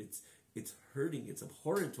 It's hurting. It's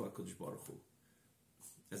abhorrent to HaKadosh Baruch Hu.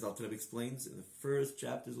 As Al Tareb explains in the first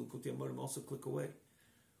chapters of L'Kutei Amorim, also click away.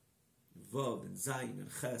 Vav and Zayin and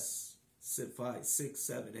Ches, 5, 6,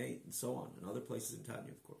 7, 8, and so on, and other places in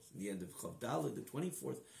Tanya, of course. In the end of Chav Daled, the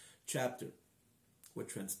 24th chapter, what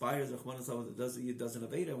transpires, Rachman Hassan does an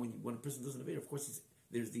Aveda. When a person does an Aveda, of course,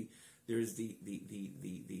 there is the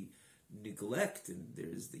neglect, and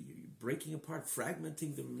there's the breaking apart,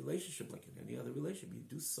 fragmenting the relationship, like in any other relationship. You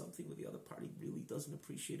do something where the other party really doesn't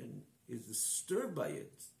appreciate it and is disturbed by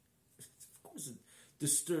it. Of course, it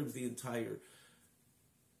disturbs the entire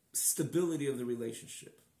stability of the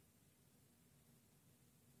relationship.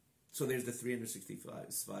 So there's the 365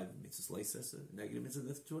 mitzvahs leises, negative mitzvahs,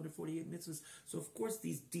 the 248 mitzvahs. So of course,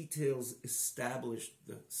 these details establish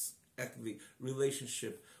the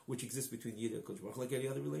relationship which exists between Yid and HaKadosh Baruch Hu, like any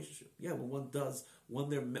other relationship. Yeah, when one does what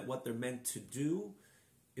they're meant to do,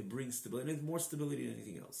 it brings stability. And it's more stability than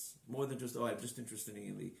anything else. More than just, I'm just interested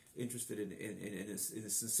in a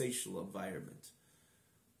sensational environment,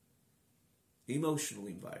 emotional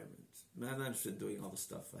environment. I'm not interested in doing all the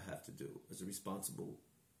stuff I have to do as a responsible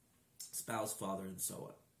spouse, father, and so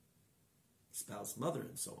on, spouse, mother,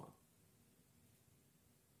 and so on.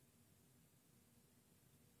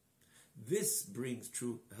 This brings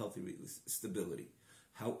true healthy stability.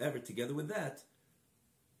 However, together with that,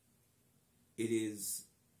 it is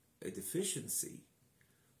a deficiency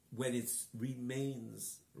when it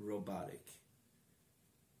remains robotic.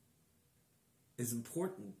 It's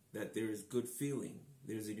important that there is good feeling.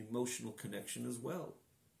 There's an emotional connection as well,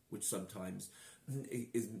 which sometimes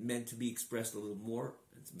is meant to be expressed a little more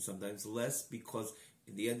and sometimes less, because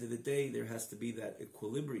in the end of the day, there has to be that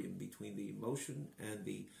equilibrium between the emotion and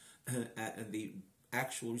the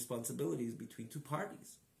actual responsibilities between two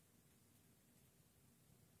parties.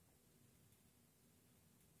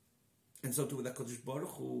 And so to the HaKadosh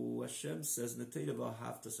Baruch Hu, Hashem says, Neteda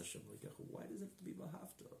v'ahavtas Hashem l'kecha. Why does it have to be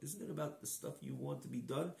v'ahavta? Isn't it about the stuff you want to be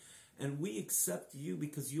done? And we accept you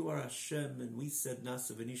because you are Hashem, and we said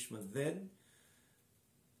Nasa v'nishma then,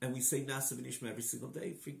 and we say Nasa v'nishma every single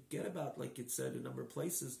day. Forget about, like it said in a number of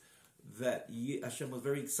places, that Hashem was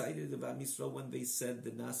very excited about Yisrael when they said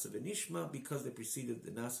the Nasa v'nishma, because they preceded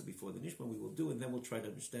the Nasa before the Nishma. We will do, and then we'll try to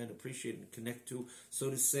understand, appreciate, and connect to,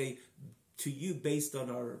 so to say, to you based on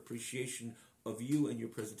our appreciation of you and your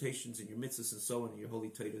presentations and your mitzvahs and so on, and your holy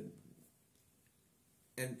Torah,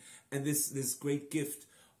 and this great gift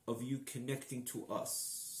of you connecting to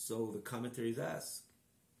us. So the commentaries ask,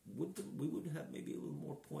 we would have maybe a little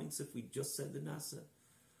more points if we just said the Nasa.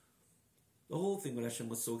 The whole thing what Hashem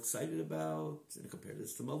was so excited about, and compared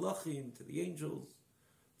this to Malachim, to the angels.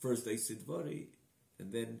 First they said Dvari,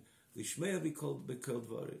 and then Lishmeya be called Bekal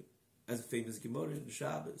Dvari, as famous Gemara in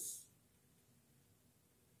Shabbos.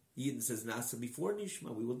 Yidden says Nasa before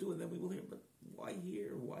Nishma, we will do, and then we will hear. But why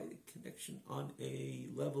here? Why the connection on a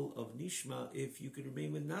level of Nishma if you can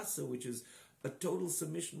remain with Nasa, which is a total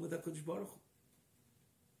submission with HaKadosh Baruch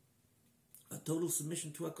Hu? A total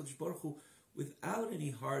submission to HaKadosh Baruch Hu without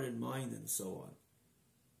any heart and mind and so on.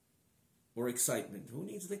 Or excitement. Who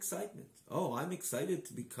needs the excitement? Oh, I'm excited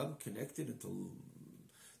to become connected and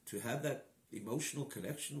to have that emotional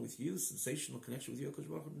connection with you, sensational connection with you, HaKadosh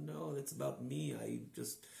Baruch Hu. No, that's about me. I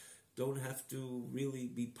just don't have to really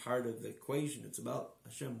be part of the equation. It's about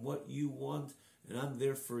Hashem, what you want, and I'm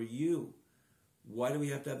there for you. Why do we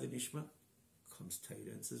have to have the Nishma? Comes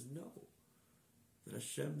Taita and says no. That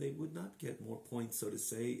Hashem, they would not get more points, so to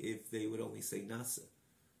say, if they would only say Nasa.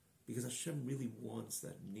 Because Hashem really wants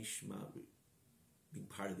that Nishma being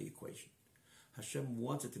part of the equation. Hashem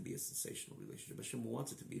wants it to be a sensational relationship. Hashem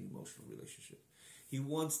wants it to be an emotional relationship. He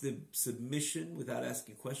wants the submission without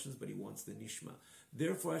asking questions, but he wants the nishma.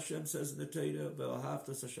 Therefore, Hashem says in the Torah,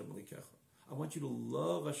 "Ve'ahavtas Hashem l'kecha." I want you to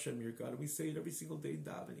love Hashem your God, and we say it every single day in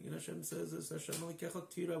davening. And Hashem says this, "Hashem l'kecha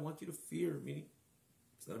tira." I want you to fear, meaning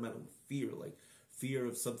it's not a matter of fear, like fear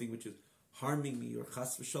of something which is harming me or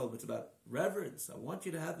chas v'shalom. It's about reverence. I want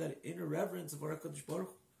you to have that inner reverence of our HaKadosh Baruch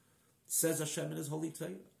Hu. Says Hashem in His holy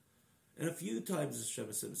Torah. And a few times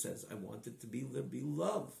Hashem says, I want it to be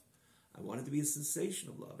love. I want it to be a sensation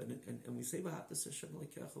of love. And we say, V'ahavtas Hashem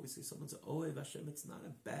l'kecha. We say, someone says, Ohev Hashem, it's not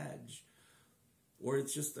a badge. Or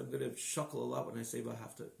it's just, I'm going to chuckle a lot when I say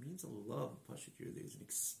V'ahavta. It means a love, Pashikir. There's an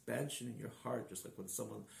expansion in your heart, just like when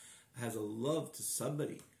someone has a love to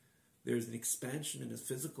somebody. There's an expansion in his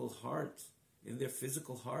physical heart, in their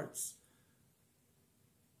physical hearts.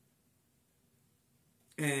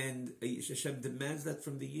 And Hashem demands that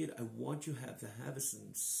from the Yid. I want you to have a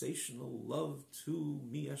sensational love to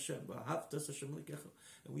me, Hashem.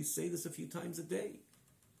 And we say this a few times a day.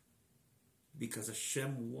 Because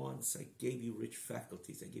Hashem wants, I gave you rich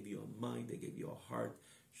faculties. I gave you a mind. I gave you a heart.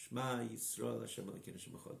 Shema Yisrael Hashem Elokeinu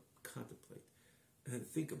Hashem Echad. Contemplate. And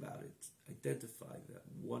think about it. Identify that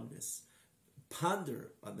oneness.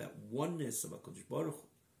 Ponder on that oneness of HaKadosh Baruch Hu.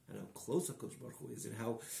 And how close HaKadosh Baruch Hu is. And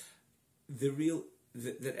how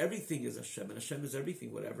that everything is Hashem, and Hashem is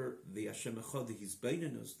everything. Whatever the Hashem Echad, the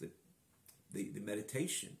Hizbeinenus, the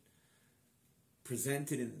meditation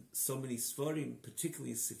presented in so many Sfarim,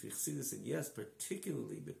 particularly in Sifri Chassidus, and yes,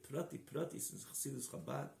 particularly Beprati since Chassidus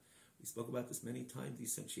Chabad. We spoke about this many times. The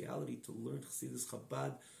essentiality to learn Chassidus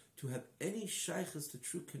Chabad, to have any shaykhs to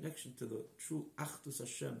true connection to the true Achdus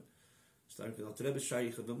Hashem. Starting with Alter Rebbe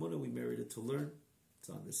Shaykh of Emunah, we merited to learn. It's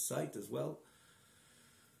on this site as well.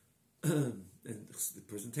 And the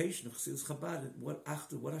presentation of Chassidus Chabad and what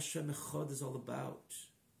Hashem Echad is all about.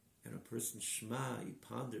 And a person Shema, he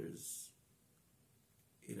ponders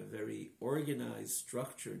in a very organized,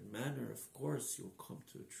 structured manner. Of course, you'll come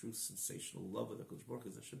to a true sensational love of the HaKadosh Baruch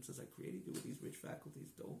Hu. Hashem says, I created you with these rich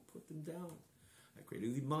faculties. Don't put them down. I created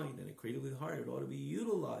you with mind and I created you with heart. It ought to be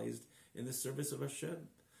utilized in the service of Hashem.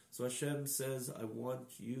 So Hashem says, I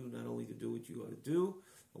want you not only to do what you ought to do,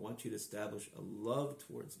 I want you to establish a love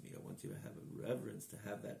towards me. I want you to have a reverence, to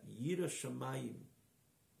have that Yira Shamayim.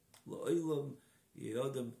 Lo'ilam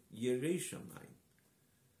Yodam Yirei Shamayim.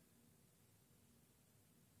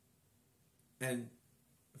 And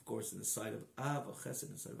of course, in the side of Av, Chesed,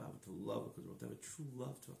 in the side of Av, to love, because to have a true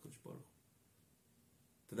love to HaKadosh Baruch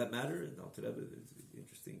Hu. To that matter, and Alter Rebbe, there's an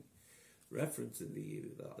interesting reference in the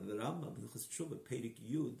Rambam, Hilchos Tshuva, Perek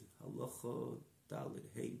Yud, Halacha Daled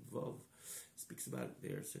Hey Vav, speaks about it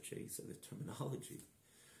there, the terminology,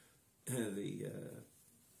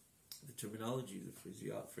 the terminology, the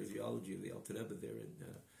phraseology of the Alter Rebbe there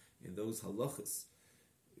in those halachas.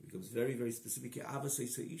 It becomes very, very specific. It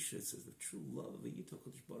says the true love of a Yid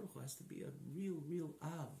HaKadosh Baruch Hu has to be a real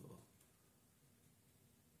Av.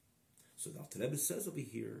 So the Alter Rebbe says over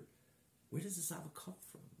here, where does this Av come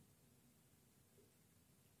from?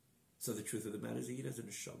 So the truth of the matter is, a Yid has a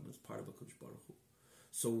neshama as part of HaKadosh Baruch Hu.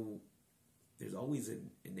 So there's always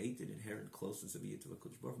an innate and inherent closeness of a Yid to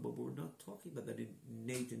HaKadosh Baruch Hu, but we're not talking about that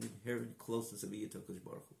innate and inherent closeness of a Yid to HaKadosh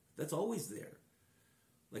Baruch Hu. That's always there.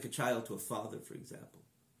 Like a child to a father, for example.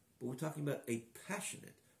 But we're talking about a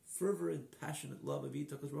passionate, fervent, passionate love of Yid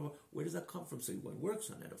to HaKadosh Baruch Hu. Where does that come from? So one works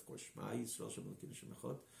on it, of course. Shema Yisrael Shem Elokeinu Shem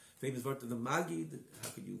Echad. Famous word of the Magid. How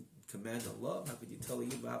could you command a love? How could you tell a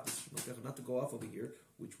Yid not to go off over here,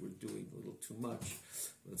 which we're doing a little too much.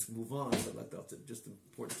 Let's move on. But just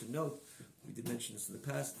important to note, we did mention this in the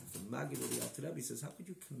past. The Magid of the Alter Rebbe says, how could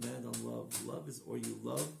you command on love? Love is or you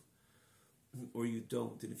love or you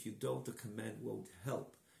don't. And if you don't, a command won't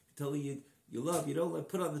help. You tell a Yid, you love, you don't,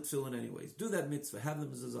 put on the tefillin anyways. Do that mitzvah, have the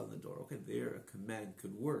mezuzah on the door. Okay, there a command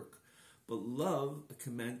could work. But love, a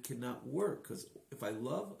command cannot work. Because if I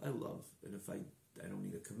love, I love. And if I don't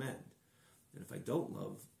need a command. And if I don't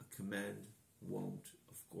love, a command won't,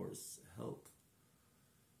 of course, help.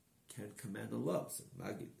 Can't command a love. So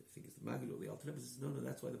Magid, I think it's the Magid or the Alter Rebbe says, no,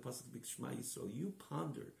 that's why the pasuk speaks Shema Yisrael. You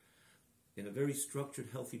ponder in a very structured,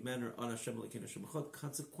 healthy manner on Hashem Elokeinu Hashem Echad.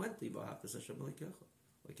 Consequently, v'ahavtas Hashem Elokecha.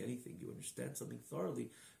 Like anything, you understand something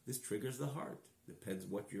thoroughly. This triggers the heart. Depends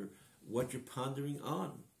what you're pondering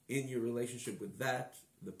on in your relationship with that,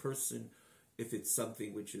 the person. If it's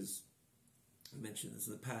something which is, I mentioned this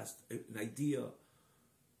in the past, an idea,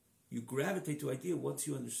 you gravitate to idea once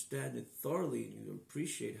you understand it thoroughly and you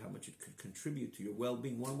appreciate how much it could contribute to your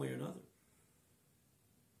well-being one way or another.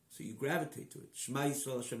 So you gravitate to it. Shema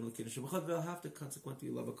Yisrael Hashem Elokeinu Hashem Echad v'ahavta, consequently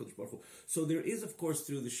you love HaKadosh Baruch Hu. So there is, of course,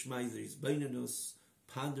 through the Shema, there is Beinanus,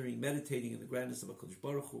 pondering, meditating in the grandness of HaKadosh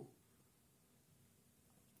Baruch Hu.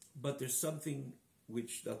 But there's something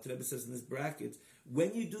which the Alter Rebbe says in this bracket,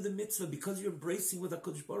 when you do the mitzvah, because you're embracing with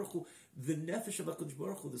HaKadosh Baruch Hu, the nefesh of HaKadosh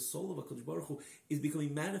Baruch Hu, the soul of HaKadosh Baruch Hu, is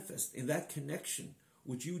becoming manifest in that connection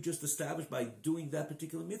which you just established by doing that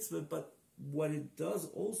particular mitzvah. But what it does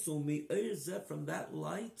also, me'erzeh, from that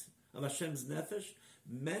light of Hashem's nefesh,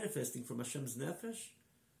 manifesting from Hashem's nefesh,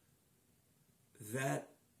 that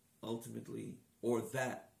ultimately, or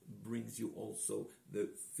that brings you also the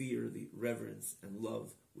fear, the reverence, and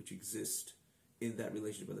love which exist in that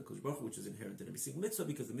relationship with HaKadosh Baruch Hu, which is inherent in every single mitzvah,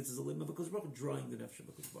 because the mitzvah is a limb of HaKadosh Baruch Hu, drawing the nefesh of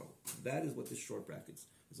HaKadosh Baruch Hu. That is what this short brackets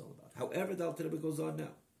is all about. However, the Alter Rebbe goes on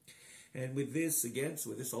now. And with this, again,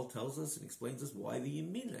 so this all tells us and explains us why the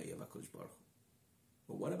Yeminei of HaKadosh Baruch Hu.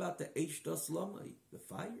 But what about the Eish Das Lamai, the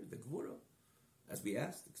fire, the Gvura? As we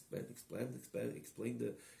asked,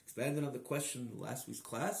 expanded on the question in last week's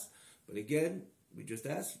class. But again, we just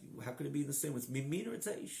asked, how could it be the same? It's Mimin or it's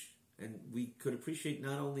Eish? And we could appreciate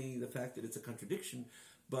not only the fact that it's a contradiction,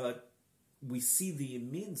 but we see the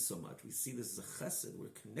Yamin so much. We see this as a chesed. We're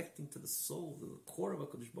connecting to the soul, to the core of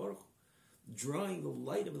HaKadosh Baruch Hu, drawing the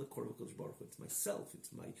light of the core of HaKadosh Baruch Hu. It's myself.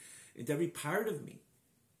 Into every part of me,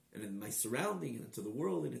 and in my surrounding, and into the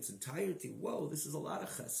world in its entirety. Whoa, this is a lot of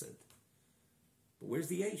chesed. But where's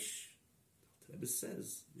the Eish? The Rebbe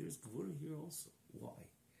says there's Gvura here also. Why?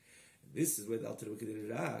 And this is where the Alter Rebbe did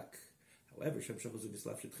Iraq. However, this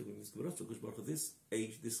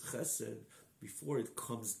Eish, this chesed, before it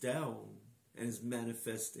comes down and is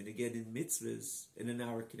manifest, and again in mitzvahs, and in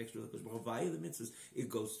our connection with HaKadosh Baruch Hu, via the mitzvahs, it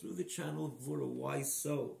goes through the channel of Gvura. Why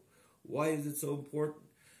so? Why is it so important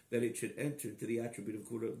that it should enter into the attribute of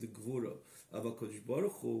the Gvura of HaKadosh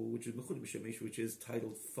Baruch Hu, which is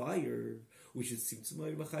titled fire, which is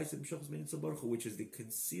which is the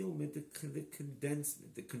concealment, the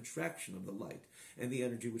condensement, the contraction of the light, and the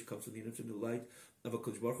energy which comes from the infinite light of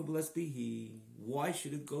HaKadosh Baruch Hu, blessed be He. Why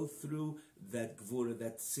should it go through that Gvura,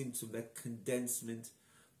 that tzimtzum, that condensement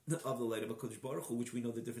of the light of HaKadosh Baruch Hu, which we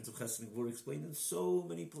know the difference of Chesed and Gvura explained in so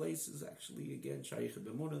many places, actually, again, Shayich and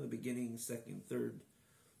B'mona, the beginning, second, third,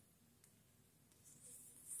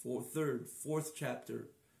 fourth chapter,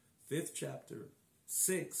 fifth chapter,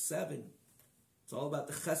 6, 7. It's all about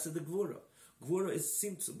the Chesed, the Gvura. Gvura is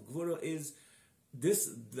Tzimtzum. Gvura is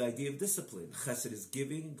the idea of discipline. Chesed is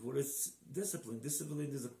giving, Gvura is discipline.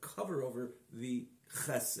 Discipline is a cover over the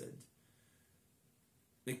chesed.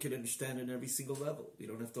 They can understand it on every single level. You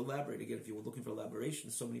don't have to elaborate. Again, if you were looking for elaboration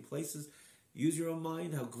in so many places, use your own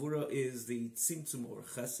mind. How Gvura is the tzimtzum, or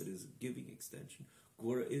chesed is giving extension.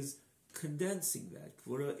 Gvura is condensing that.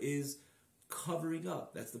 Gvura is covering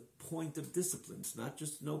up. That's the point of discipline. It's not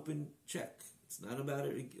just an open check. It's not about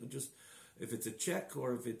it just if it's a check,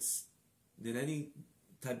 or if it's in any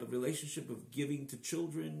type of relationship of giving to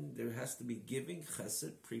children, there has to be giving,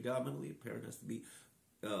 chesed, predominantly. A parent has to be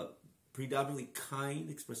predominantly kind,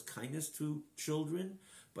 express kindness to children,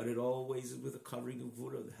 but it always is with a covering of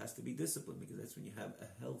Gvura. There has to be discipline, because that's when you have a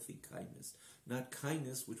healthy kindness, not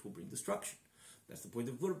kindness which will bring destruction. That's the point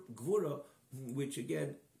of Gvura, which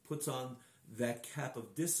again puts on that cap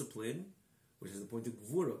of discipline, which is the point of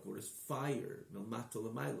Gvura. Gvura is fire, milmata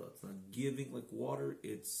l'mayla. It's not giving like water,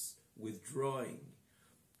 it's withdrawing,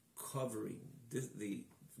 covering. The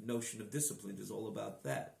notion of discipline is all about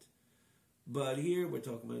that. But here we're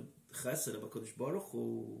talking about chesed of HaKadosh Baruch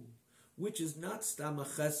Hu, which is not stama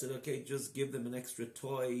chesed, okay, just give them an extra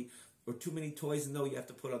toy, or too many toys. No, you have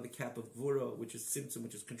to put on the cap of Gvura, which is tzimtzum,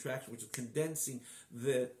 which is contraction, which is condensing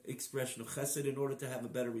the expression of chesed in order to have a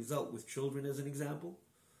better result with children, as an example.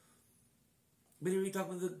 But here we're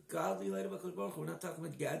talking about the godly light of HaKadosh Baruch Hu. We're not talking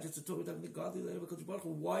about gadgets at all. We're talking about the godly light of HaKadosh Baruch Hu.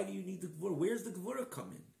 Why do you need the Gvura? Where's the Gvura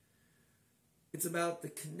come in? It's about the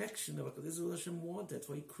connection of HaKadosh. This is what Hashem wanted. That's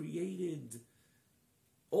why He created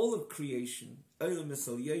all of creation.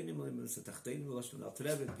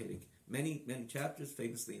 Many chapters,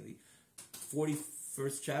 famously in the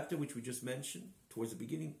 41st chapter, which we just mentioned, towards the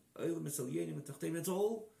beginning. It's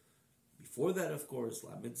all, before that, of course,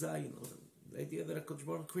 the idea that HaKadosh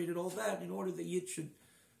Baruch Hu created all that in order that Yid should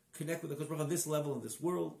connect with HaKadosh Baruch Hu on this level, in this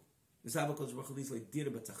world. There's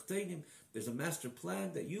a master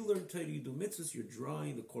plan that you learn Torah, you do mitzvahs, you're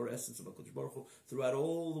drawing the core essence of HaKadosh Baruch Hu throughout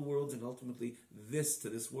all the worlds, and ultimately this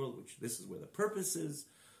world, which this is where the purpose is.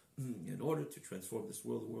 In order to transform this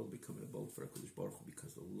world, the world become an abode for HaKadosh Baruch Hu,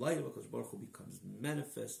 because the light of HaKadosh Baruch Hu becomes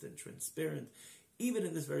manifest and transparent, even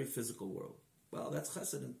in this very physical world. Well, that's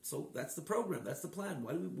chesed, and so that's the program, that's the plan.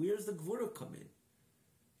 Where's the Gvura come in?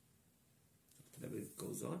 And it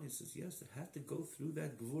goes on, he says, yes, it had to go through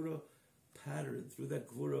that Gvura pattern, through that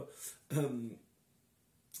Gvura, if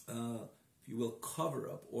you will, cover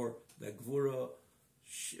up, or that Gvura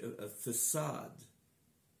facade,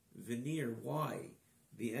 veneer. Why?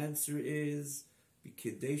 The answer is in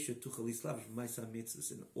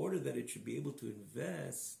order that it should be able to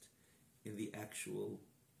invest in the actual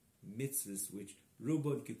mitzvahs, which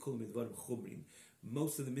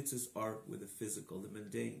most of the mitzvahs are with the physical, the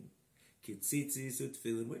mundane. Where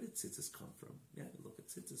did tzitzis come from? Yeah, look at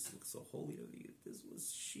tzitzis, it looks so holy. This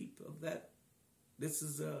was sheep of that. This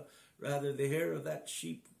is rather the hair of that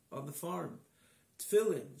sheep on the farm.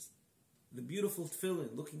 Tefillins, the beautiful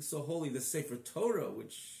tefillin, looking so holy. The Sefer Torah,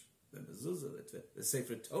 which the mezuzah, the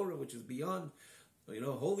Sefer Torah, which is beyond,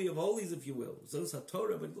 holy of holies, if you will. Zos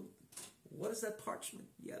HaTorah. But look, what is that parchment?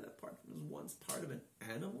 Yeah, that parchment was once part of an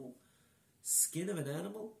animal, skin of an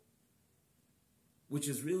animal, which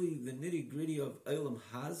is really the nitty-gritty of Olam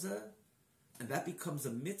Haza, and that becomes a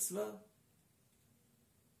mitzvah.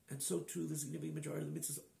 And so too, the significant majority of the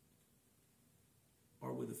mitzvahs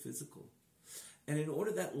are with the physical. And in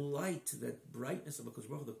order that light, that brightness of HaKadosh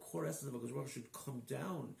Baruch Hu, the core essence of HaKadosh Baruch Hu, should come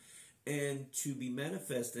down and to be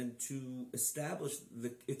manifest and to establish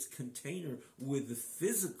its container with the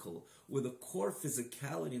physical, with the core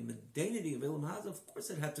physicality and mundanity of Olam Haza, of course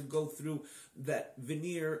it had to go through that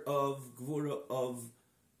veneer of Gvura, of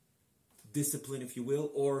discipline, if you will,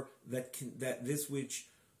 or that this which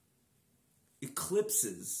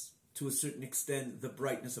eclipses to a certain extent the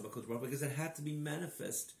brightness of HaKadosh Baruch Hu, because it had to be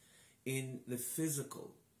manifest in the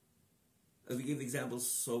physical. As we give the examples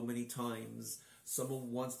so many times,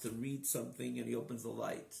 someone wants to read something and he opens the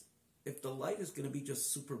light. If the light is going to be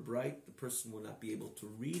just super bright, the person will not be able to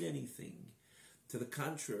read anything. To the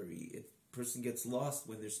contrary, if a person gets lost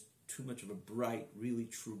when there's too much of a bright, really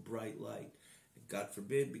true bright light. And God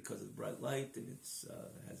forbid, because of bright light, and it's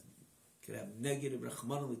could have negative,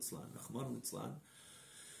 Rahman al-Itzlan,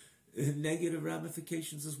 negative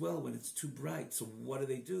ramifications as well when it's too bright. So what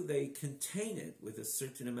do? They contain it with a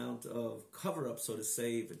certain amount of cover-up, so to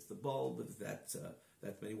say, if it's the bulb, if that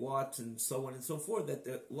many watts, and so on and so forth, that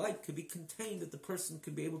the light could be contained, that the person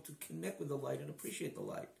could be able to connect with the light and appreciate the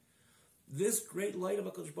light. This great light of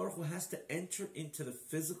HaKadosh Baruch Hu has to enter into the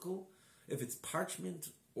physical. If it's parchment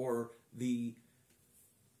or the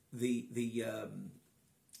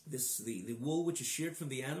wool which is sheared from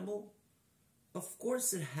the animal, Of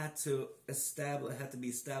course, it had to be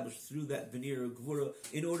established through that veneer of gvura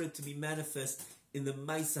in order to be manifest in the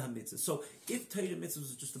Maisa HaMitzvah. So, if Torah Mitzvah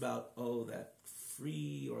was just about that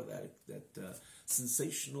free or that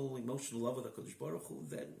sensational, emotional love of the Kodesh Baruch Hu,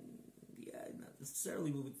 then not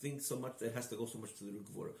necessarily we would think so much that it has to go so much to the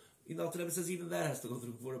gvura. The Rebbe says even that has to go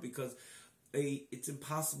through gvura because it's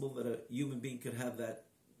impossible that a human being could have that,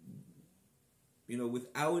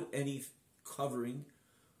 without any covering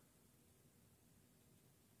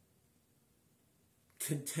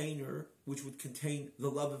container, which would contain the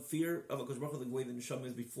love and fear of a Kodesh Baruch Hu, the way the neshama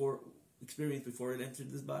is experienced before it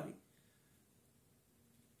entered this body.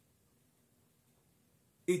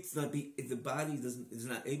 The body is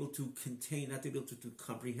not able to contain, not able to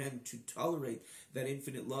comprehend, to tolerate that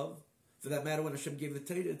infinite love. For that matter, when Hashem gave the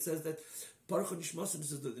Torah, it says that Baruch Nishmasim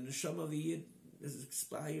says that the neshama of the Yid is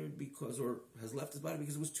expired or has left his body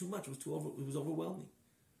because it was too much. It was overwhelming.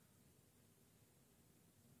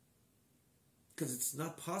 Because it's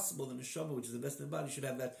not possible the neshama, which is invested in the body, should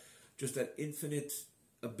have that infinite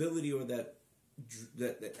ability or that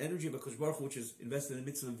energy of HaKadosh Baruch Hu, which is invested in the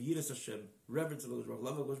mitzvah of Yiras Hashem, reverence of HaKadosh Baruch Hu,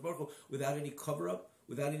 love of HaKadosh Baruch Hu, without any cover-up,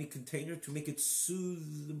 without any container to make it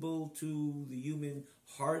suitable to the human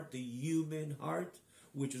heart,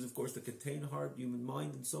 which is, of course, the contained heart, human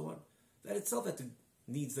mind, and so on. That itself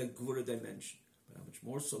needs that Gvura dimension. But how much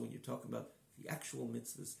more so when you're talking about the actual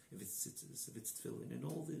mitzvahs, if it's tzitzis, if it's tefillin, and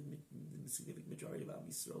all the significant majority of Am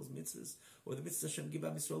Yisrael's mitzvahs, or the mitzvahs Hashem give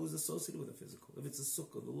Am Yisrael is associated with the physical. If it's a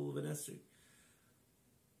sukkah, the lulav and esrei,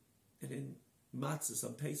 and in matzahs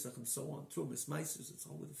on Pesach and so on, trumas, meisers, it's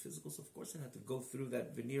all with the physical. So of course it had to go through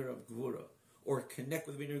that veneer of gvura, or connect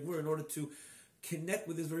with the veneer of gvura in order to connect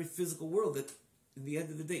with this very physical world. That in the end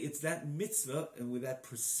of the day, it's that mitzvah, and with that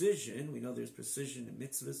precision, we know there's precision in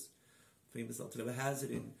mitzvahs. Famous Alter Rebbe has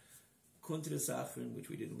it in Kuntres Achron, which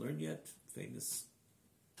we didn't learn yet. Famous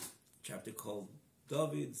chapter called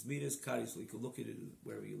David's Midas Kari, so you can look at it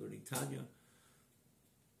wherever you're learning Tanya.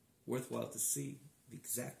 Worthwhile to see the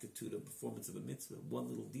exactitude of performance of a mitzvah. One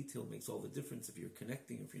little detail makes all the difference if you're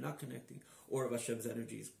connecting, if you're not connecting, or if Hashem's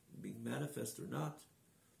energy is being manifest or not.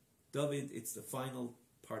 David, it's the final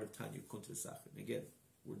part of Tanya Kuntres Achron. Again,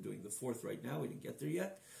 we're doing the fourth right now. We didn't get there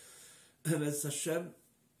yet. As Hashem,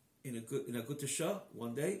 in a good Teshah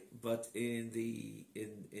one day, but you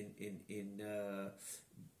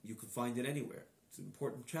can find it anywhere. It's an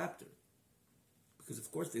important chapter because,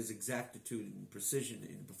 of course, there's exactitude and precision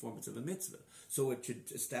in the performance of a mitzvah. So it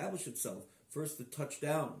should establish itself first to touch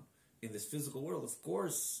down in this physical world. Of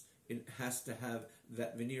course, it has to have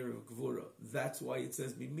that veneer of gvura. That's why it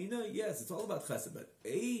says mimina. Yes, it's all about chesed, but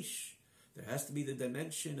eish. There has to be the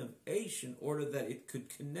dimension of eish in order that it could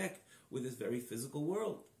connect with this very physical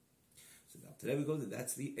world. So now today we go to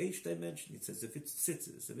that's the Eish dimension. It says if it's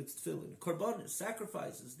tzitzis, if it's tefillin, korbanos,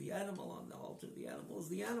 sacrifices, the animal on the altar, the animal is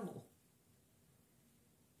the animal.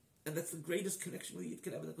 And that's the greatest connection that you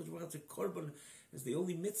can have with the Kodesh Baruch Hu. Korban is the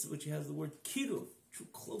only mitzvah which has the word kiruv, true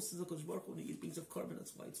closeness to the Kodesh Baruch Hu, and the Yid brings of korban.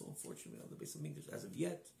 That's why it's so unfortunate we don't have the Beis Hamikdash as of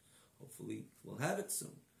yet. Hopefully we'll have it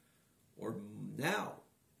soon. Or now.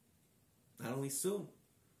 Not only soon.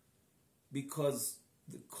 Because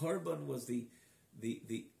the korban was the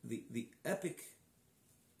epic,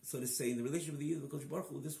 so to say, in the relationship with the Yid and the Kodesh Baruch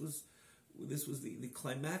Hu. This was the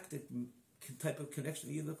climactic type of connection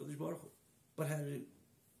with the Yid and the Kodesh Baruch Hu. But how did it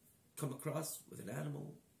come across? With an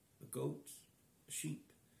animal, a goat, a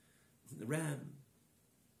sheep, a ram,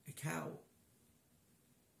 a cow.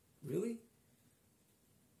 Really?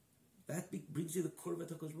 That brings you the korban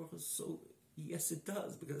to Kodesh Baruch Hu. So yes, it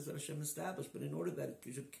does, because that's what Hashem established. But in order that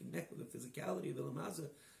it should connect with the physicality of Elam Hazeh,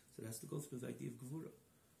 so it has to go through the idea of Gevura.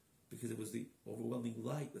 Because it was the overwhelming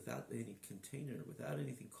light without any container, without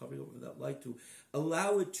anything covering over that light to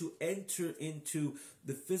allow it to enter into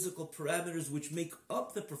the physical parameters which make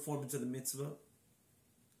up the performance of the mitzvah.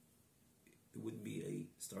 There wouldn't be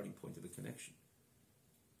a starting point of a connection.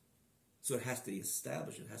 So it has to be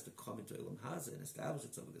established, it has to come into Elam Hazeh and establish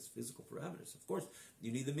itself with its physical parameters. Of course,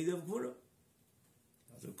 you need the midah of Gevura.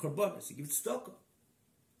 Korbanos, you give it tzedakah.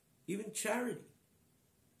 Even charity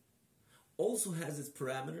also has its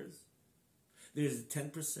parameters. There's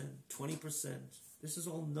 10%, 20%. This is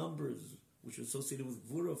all numbers which are associated with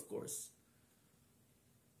Gvura, of course.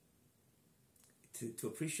 To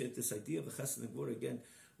appreciate this idea of the Chesed and Gvura, again,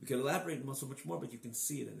 we can elaborate so much more, but you can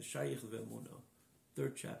see it in the Shayich Ve'emunah,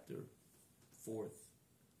 3rd chapter, 4th,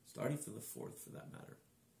 starting from the 4th for that matter.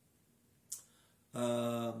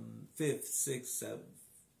 5th, 6th,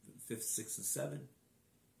 6th, and 7.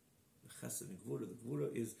 The Chesed and Gvura. The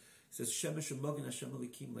Gvura is, it says, Shemesh U'Magen Hashem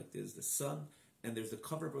Elikim, like there's the sun, and there's the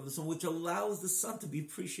cover of the sun, which allows the sun to be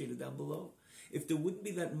appreciated down below. If there wouldn't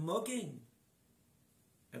be that mugging,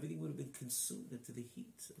 everything would have been consumed into the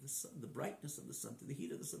heat of the sun, the brightness of the sun, to the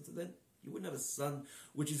heat of the sun. So then you wouldn't have a sun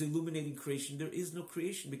which is illuminating creation. There is no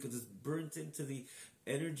creation because it's burnt into the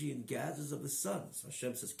energy and gases of the sun. So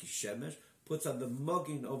Hashem says, Kishemesh, puts on the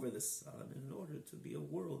mugging over the sun. In order to be a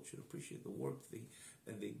world, should appreciate the warmth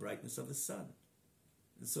and the brightness of the sun.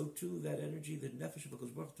 And so too, that energy, the nefesh of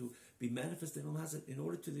HaKadosh Baruch Hu, to be manifested in Olam Hazeh, in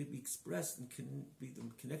order to be expressed and be the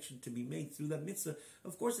connection to be made through that mitzvah,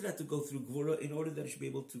 of course it had to go through Gvura in order that it should be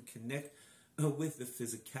able to connect with the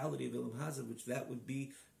physicality of Olam Hazeh, which that would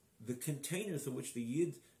be the container through which the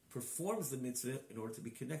Yid performs the mitzvah in order to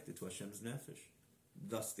be connected to Hashem's nefesh.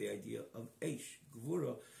 Thus the idea of Eish,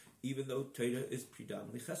 Gvura, even though Torah is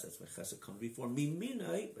predominantly Chesed. That's why Chesed comes before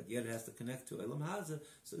Miminai, but yet it has to connect to Olam Hazeh,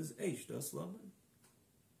 so there's Eish, Das Laman.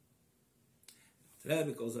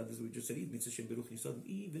 It goes on, as we just said, even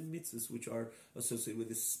mitzvahs which are associated with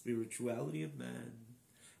the spirituality of man,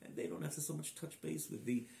 and they don't have to so much touch base with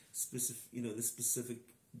the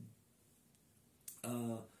specific,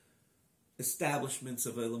 establishments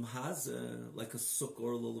of Olam Hazeh, like a sukkah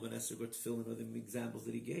or a lulav and esrog or tefillin, or the examples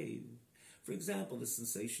that he gave. For example, the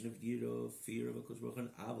sensation of yira, fear of HaKadosh Baruch Hu,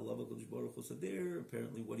 and aval of HaKadosh Baruch Hu. So there,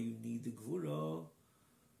 apparently, what do you need the gvura?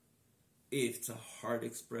 If it's a hard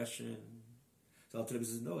expression. So Al Rebbe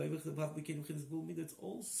says, no, it's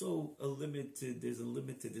also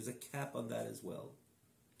there's a cap on that as well.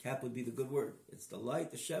 Cap would be the good word. It's the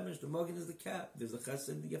light, the shemesh, the muggin is the cap. There's a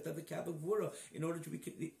chesed, you have to have the cap of gvura in order to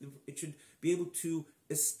be, it should be able to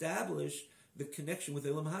establish the connection with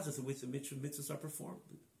Olam Hazeh, so with the mitzvahs are performed.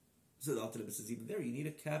 So the Al Rebbe says, even there, you need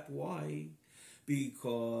a cap. Why?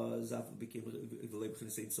 Because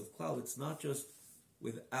it's not just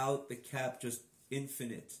without the cap, just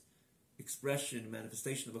infinite expression,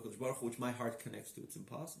 manifestation of HaKadosh Baruch Hu, which my heart connects to. It's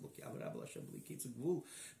impossible.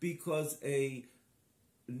 Because a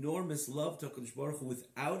enormous love to HaKadosh Baruch Hu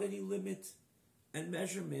without any limit and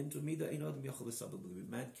measurement,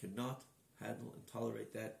 man cannot handle and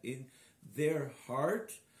tolerate that in their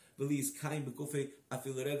heart, and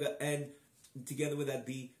together with that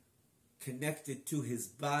be connected to his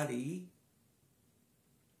body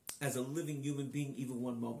as a living human being even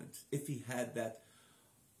one moment. If he had that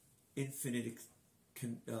infinite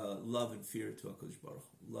love and fear to HaKadosh Baruch Hu,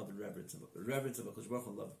 love and reverence of HaKadosh Baruch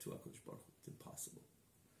Hu, love to HaKadosh Baruch Hu. It's impossible.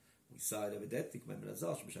 We saw it evidently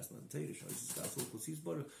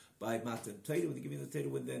by Matan Torah, when they give me the Torah,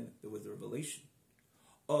 when then there was the revelation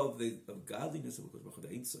of godliness of HaKadosh Baruch Hu,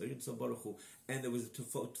 the Ein Sof Baruch Hu, and there was a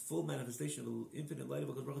full manifestation of the infinite light of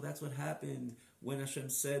HaKadosh Baruch Hu. That's what happened when Hashem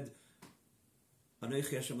said,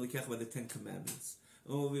 Anochi Hashem Elokecha, by the Ten Commandments.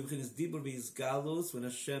 When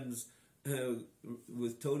Hashem's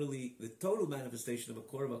with the total manifestation of a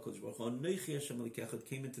core of HaKadosh Baruch Hu, it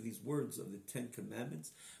came into these words of the Ten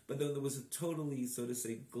Commandments, but then there was a totally, so to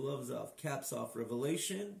say, gloves off, caps off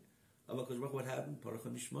revelation of HaKadosh Baruch Hu. What happened? Baruch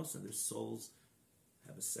HaNishmos, and their souls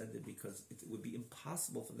have ascended, because it would be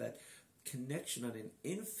impossible for that connection on an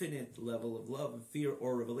infinite level of love and fear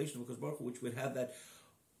or revelation of HaKadosh Baruch Hu, which would have that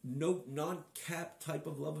no non-cap type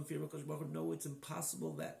of love and fear of HaKadosh Baruch Hu. No, it's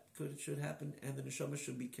impossible that should happen, and the neshama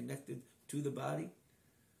should be connected to the body.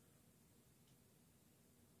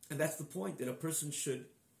 And that's the point, that a person should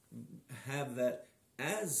have that,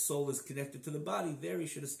 as soul is connected to the body, there he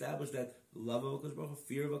should establish that love of HaKadosh Baruch Hu,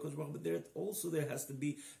 fear of HaKadosh Baruch Hu, but there has to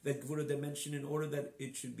be that Gvura dimension in order that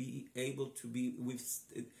it should be able to be,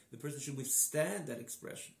 the person should withstand that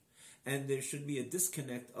expression. And there should be a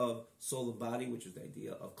disconnect of soul and body, which is the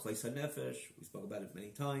idea of Kleis HaNefesh. We spoke about it many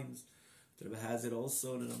times. The Rebbe has it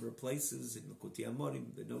also in a number of places, in Likutei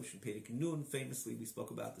Amorim, the notion Perek Nun, famously, we spoke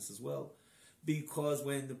about this as well. Because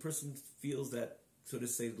when the person feels that, so to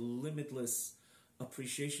say, limitless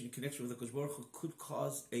appreciation and connection with HaKadosh Baruch Hu could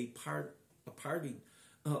cause a parting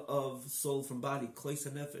of soul from body, Kleis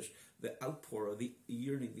HaNefesh, the outpour, the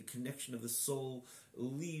yearning, the connection of the soul,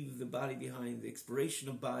 leave the body behind, the expiration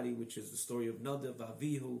of body, which is the story of Nadav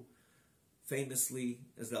Avihu, famously,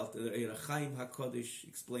 as the Eir HaChaim HaKadosh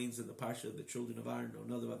explains in the Parsha of the children of Aaron, or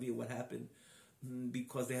Nadav Avihu, what happened.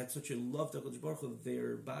 Because they had such a love to HaKadosh Baruch Hu,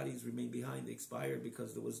 their bodies remained behind, they expired,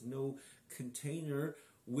 because there was no container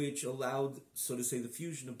which allowed, so to say, the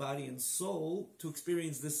fusion of body and soul to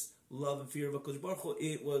experience this love and fear of HaKadosh Baruch Hu.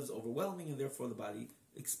 It was overwhelming, and therefore the body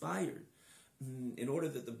expired. In order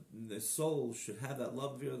that the soul should have that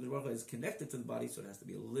love and fear of HaKadosh Baruch Hu is connected to the body, so it has to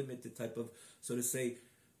be a limited type of, so to say,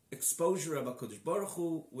 exposure of HaKadosh Baruch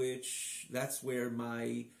Hu, which that's where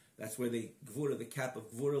the Gvura, the cap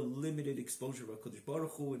of Gvura, limited exposure of HaKadosh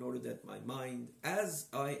Baruch Hu, in order that my mind, as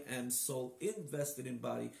I am soul invested in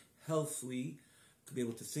body, healthily, to be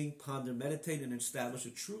able to think, ponder, meditate, and establish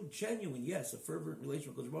a true, genuine, yes, a fervent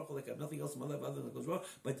relation with Baruch Hu, like I have nothing else in my life other than Baruch Hu,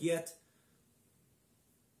 but yet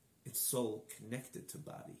it's soul connected to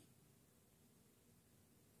body.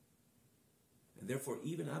 And therefore,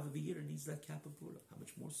 even Ava V'Yira needs that cap of Gvura. How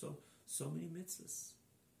much more so? So many mitzvahs.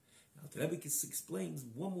 Now, the Rebbe explains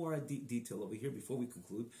one more detail over here before we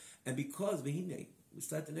conclude. And because, V'Hinei, we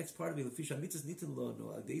start the next part of it.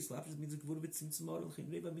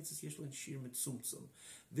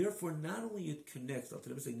 Therefore, not only it connects,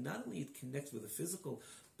 not only it connects with the physical,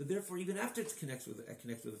 but therefore, even after it connects with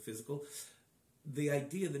the physical, the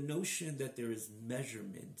idea, the notion that there is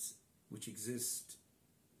measurement which exists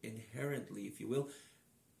inherently, if you will,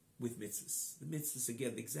 with mitzvahs. The mitzvahs,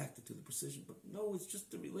 again, the exactitude, the precision, but no, it's just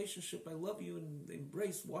the relationship. I love you and the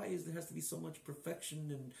embrace. Why is there has to be so much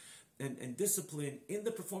perfection and discipline in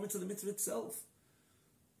the performance of the mitzvah itself?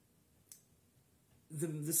 The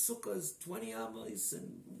sukkah is 20 amas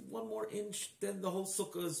and one more inch, then the whole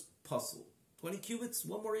sukkah is puzzle. 20 cubits,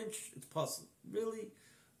 one more inch, it's puzzle. Really?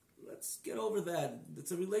 Let's get over that.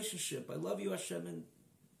 It's a relationship. I love you, Hashem, and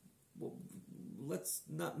well, let's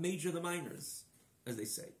not major the minors, as they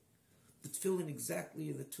say. The tefillin exactly,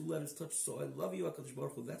 and the two letters touch. So I love you, HaKadosh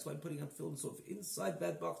Baruch Hu. That's why I'm putting on tefillin. So if inside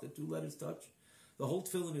that box the two letters touch, the whole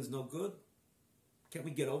tefillin is no good. Can't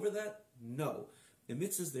we get over that? No. The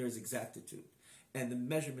mitzvahs there is exactitude. And the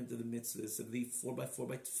measurement of the mitzvahs, and the 4x4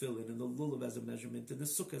 by tefillin, and the lulav as a measurement, and the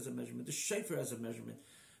sukkah as a measurement, the shofar as a measurement.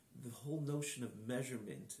 The whole notion of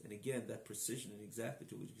measurement, and again, that precision and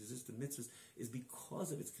exactitude which exists in mitzvahs, is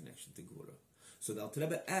because of its connection to Gvura. So the Alter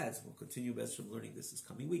Rebbe adds, we'll continue best from learning this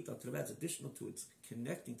coming week, the Alter Rebbe adds additional to its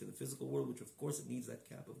connecting to the physical world, which of course it needs that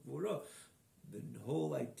cap of Gvura. The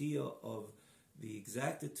whole idea of the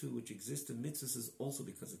exactitude which exists in mitzvahs is also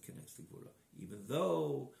because it connects to Gvura. Even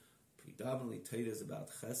though predominantly Torah is about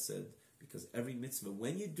chesed, because every mitzvah,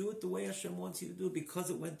 when you do it the way Hashem wants you to do it, because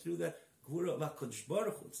it went through that Gvura of HaKadosh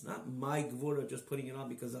Baruch Hu. It's not my Gvura just putting it on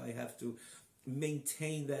because I have to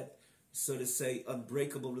maintain that, so to say,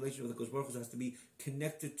 unbreakable relationship with HaKadosh Baruch Hu. It has to be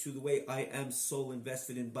connected to the way I am soul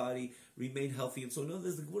invested in body, remain healthy. And so no,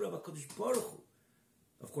 there's the Gvura of HaKadosh Baruch Hu.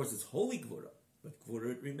 Of course, it's holy Gvura, but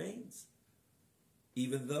Gvura it remains.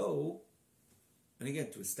 Even though, and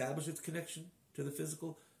again, to establish its connection to the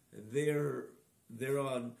physical,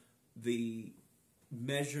 thereon the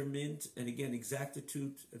measurement and again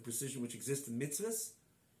exactitude and precision which exist in mitzvahs,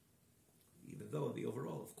 even though the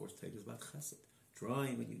overall, of course, Torah is about chesed.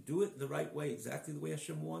 Drawing, when you do it the right way, exactly the way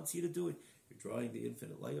Hashem wants you to do it, you're drawing the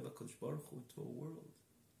infinite light of HaKadosh Baruch Hu into a world.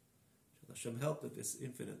 Shall Hashem help that this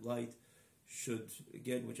infinite light should,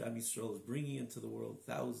 again, which Am Yisrael is bringing into the world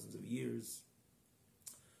thousands of years,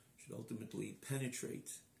 should ultimately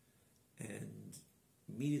penetrate and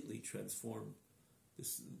immediately transform to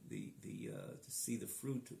see the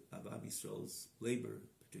fruit of Am Yisrael's labor,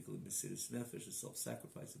 particularly Mesiras Nefesh, the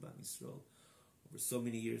self-sacrifice of Am Yisrael, over so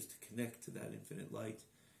many years to connect to that infinite light,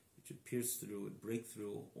 which should pierce through and break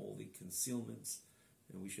through all the concealments,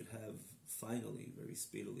 and we should have finally, very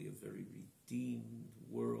speedily, a very redeemed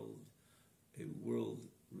world, a world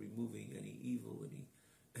removing any evil,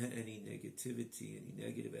 any negativity, any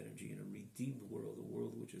negative energy, and a redeemed world, a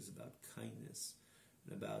world which is about kindness,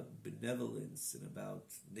 and about benevolence, and about,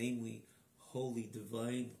 namely, holy,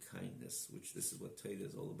 divine kindness, which this is what Torah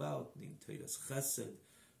is all about, named Torah's chesed,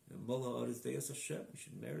 and Mola Ha'aretz De'as Hashem. We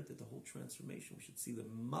should merit it, the whole transformation. We should see the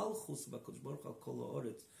malchus of HaKadosh Baruch Hu al Kol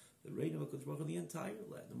Ha'aretz, the reign of HaKadosh Baruch Hu, the entire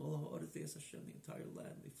land, the Mola Ha'aretz De'as Hashem, the entire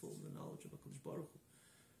land, be full of the knowledge of HaKadosh Baruch Hu.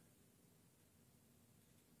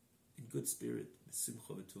 In good spirit,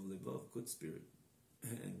 simcha v'tuv levav, good spirit,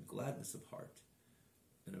 and gladness of heart,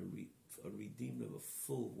 and a redeemed of a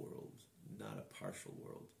full world, not a partial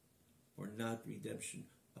world, or not redemption,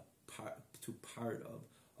 part of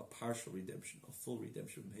a partial redemption, a full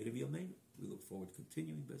redemption. We look forward to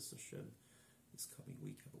continuing B'ez Hashem this coming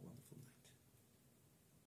week. Have a wonderful